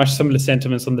 very much similar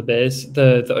sentiments on the Bears.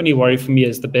 The only worry for me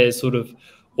is the Bears sort of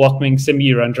welcoming Semi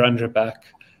Randrandra back.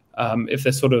 If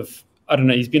they're sort of, I don't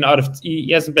know,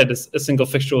 he hasn't played a single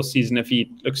fixture all season. If he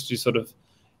looks to sort of,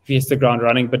 if he hits the ground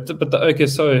running, but the Oak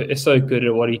is so good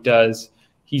at what he does.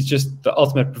 He's just the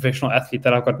ultimate professional athlete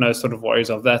that I've got no sort of worries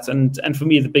of that. And for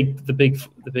me, the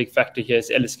big factor here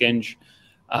is Ellis Genge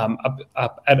up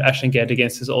at Ashton Gate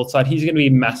against his old side. He's going to be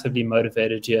massively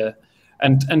motivated here.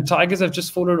 And Tigers have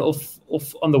just fallen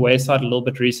off on the wayside a little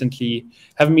bit recently.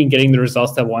 Haven't been getting the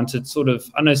results they wanted. Sort of,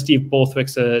 I know Steve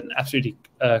Borthwick's an absolutely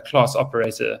class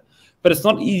operator, but it's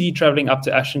not easy traveling up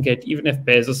to Ashton Gate, even if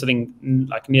Bears are sitting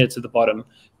like near to the bottom.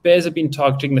 Bears have been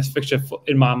targeting this fixture,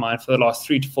 in my mind, for the last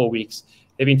 3 to 4 weeks.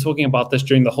 They've been talking about this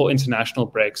during the whole international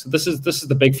break. So this is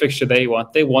the big fixture they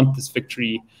want. They want this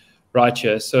victory right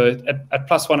here. So at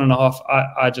plus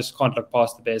 1.5, I just can't look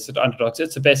past the Bears at underdogs.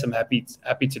 It's a bet I'm happy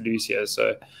to lose here.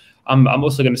 So I'm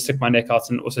also going to stick my neck out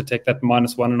and also take that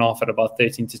minus 1.5 at about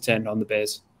 13-10 on the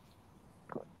Bears.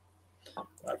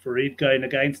 Farid going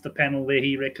against the panel there.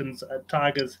 He reckons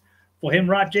Tigers for him.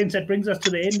 Right, gents, that brings us to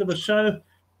the end of the show.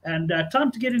 And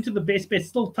time to get into the best bet.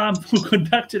 Still time for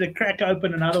Conductor to crack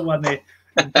open another one there.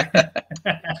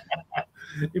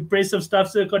 Impressive stuff.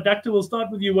 So, Conductor, we'll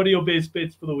start with you. What are your best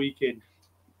bets for the weekend?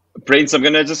 Brent, I'm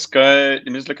going to just go. Let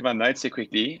me just look at my notes here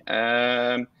quickly.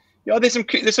 Yeah, there's some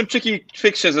tricky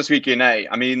fixtures this weekend, eh?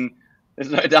 I mean,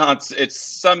 there's no doubt. It's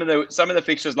some of the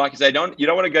fixtures, like you say, you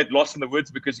don't want to get lost in the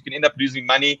woods because you can end up losing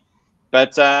money.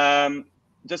 But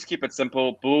just keep it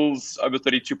simple. Bulls over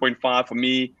 32.5 for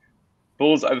me.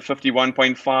 Bulls over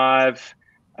 51.5.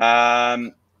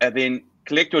 And then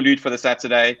collect your loot for the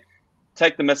Saturday.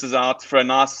 Take the missus out for a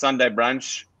nice Sunday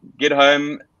brunch. Get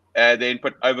home, then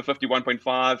put over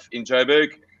 51.5 in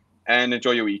Joburg, and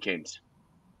enjoy your weekend.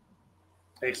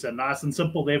 Excellent. Nice and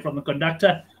simple there from the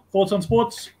Conductor. Thoughts on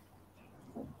sports?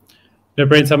 No,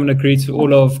 Brent, I'm going to agree to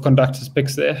all of Conductor's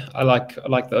picks there. I like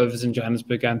the overs in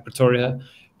Johannesburg and Pretoria.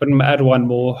 But I'm going to add one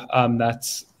more.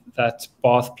 That's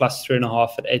Bath plus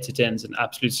 3.5 at 8-10 is an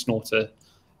absolute snorter.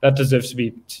 That deserves to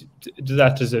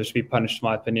be punished, in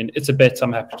my opinion. It's a bet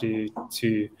I'm happy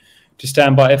to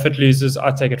stand by. If it loses,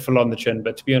 I take it full on the chin.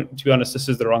 But to be honest, this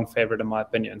is the wrong favorite in my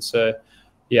opinion. So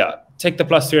yeah, take the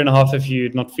plus 3.5 if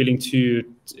you're not feeling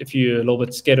if you're a little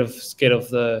bit scared of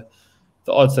the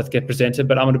odds that get presented.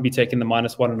 But I'm going to be taking the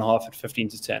minus 1.5 at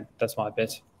 15-10. That's my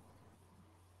bet.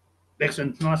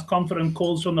 Excellent. Nice confident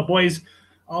calls from the boys.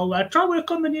 I'll try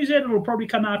work on the news ad. It'll probably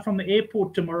come out from the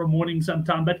airport tomorrow morning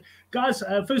sometime. But guys,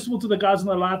 first of all, to the guys on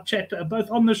the live chat,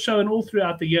 both on the show and all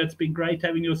throughout the year, it's been great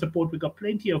having your support. We've got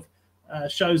plenty of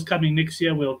shows coming next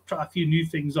year. We'll try a few new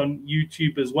things on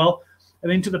YouTube as well.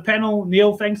 And then to the panel,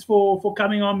 Neil, thanks for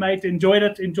coming on, mate. Enjoyed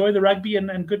it. Enjoy the rugby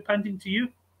and good punting to you.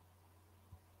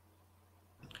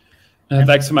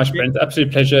 Thanks so much, Brent.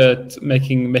 Absolute pleasure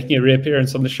making a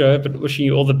reappearance on the show, but wishing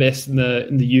you all the best in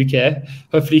the UK.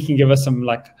 Hopefully you can give us some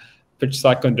pitch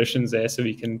side conditions there so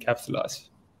we can capitalize.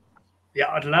 Yeah,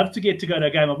 I'd love to get to go to a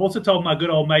game. I've also told my good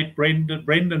old mate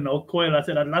Brendan O'Coyle, I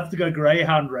said I'd love to go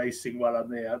greyhound racing while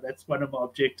I'm there. That's one of my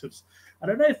objectives. I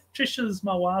don't know if Trisha's,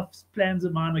 my wife's, plans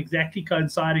and mine are exactly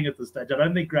coinciding at this stage. I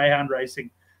don't think greyhound racing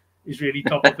is really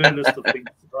top of her list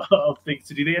of things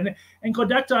to do there. And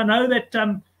Conductor, I know that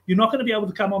you're not going to be able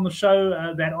to come on the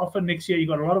show that often next year. You've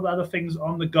got a lot of other things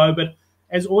on the go, but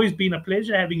as always been a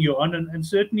pleasure having you on. And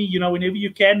certainly, whenever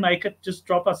you can make it, just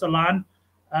drop us a line,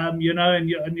 and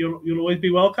you'll always be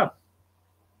welcome.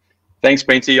 Thanks,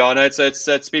 Brenty. Yeah, no,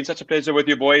 it's been such a pleasure with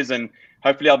you boys, and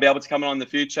hopefully I'll be able to come on in the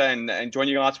future and join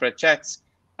you guys for a chat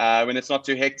when it's not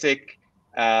too hectic.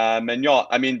 And yeah,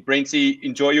 I mean, Brenty,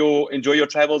 enjoy your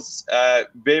travels.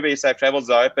 Very, very safe travels.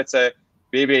 I hope it's a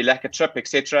very, very lacquer trip,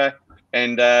 etc.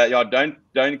 And yeah, don't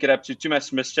get up to too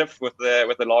much mischief with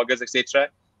the lagers, etc.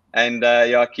 And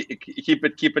yeah, keep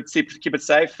it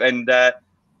safe. And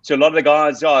to a lot of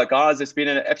the guys, it's been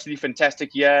an absolutely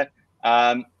fantastic year.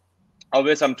 I'll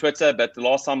be on Twitter, but the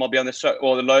last time I'll be on the show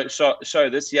or the show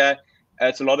this year.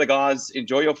 To a lot of guys,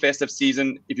 enjoy your festive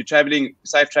season. If you're traveling,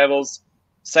 safe travels,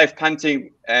 safe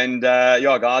punting, and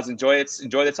yeah, guys, enjoy it.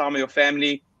 Enjoy the time with your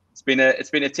family. It's been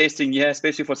a testing year,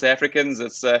 especially for South Africans.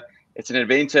 It's an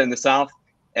adventure in the south,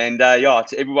 and yeah,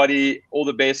 to everybody, all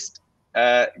the best.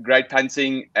 Great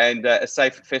punting and a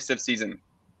safe festive season.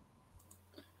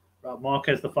 Right, Mark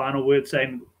has the final word,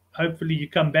 saying, hopefully you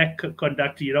come back,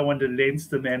 Conductor. You don't want a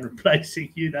Leinster man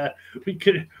replacing you. We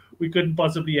couldn't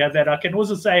possibly have that. I can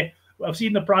also say I've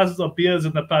seen the prices of beers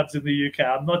in the pubs in the UK.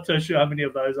 I'm not so sure how many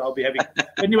of those I'll be having.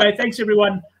 Anyway, thanks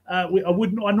everyone. I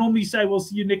normally say we'll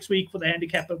see you next week for the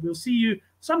Handicap, but we'll see you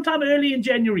sometime early in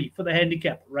January for the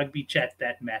Handicap Rugby Chat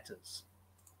That Matters.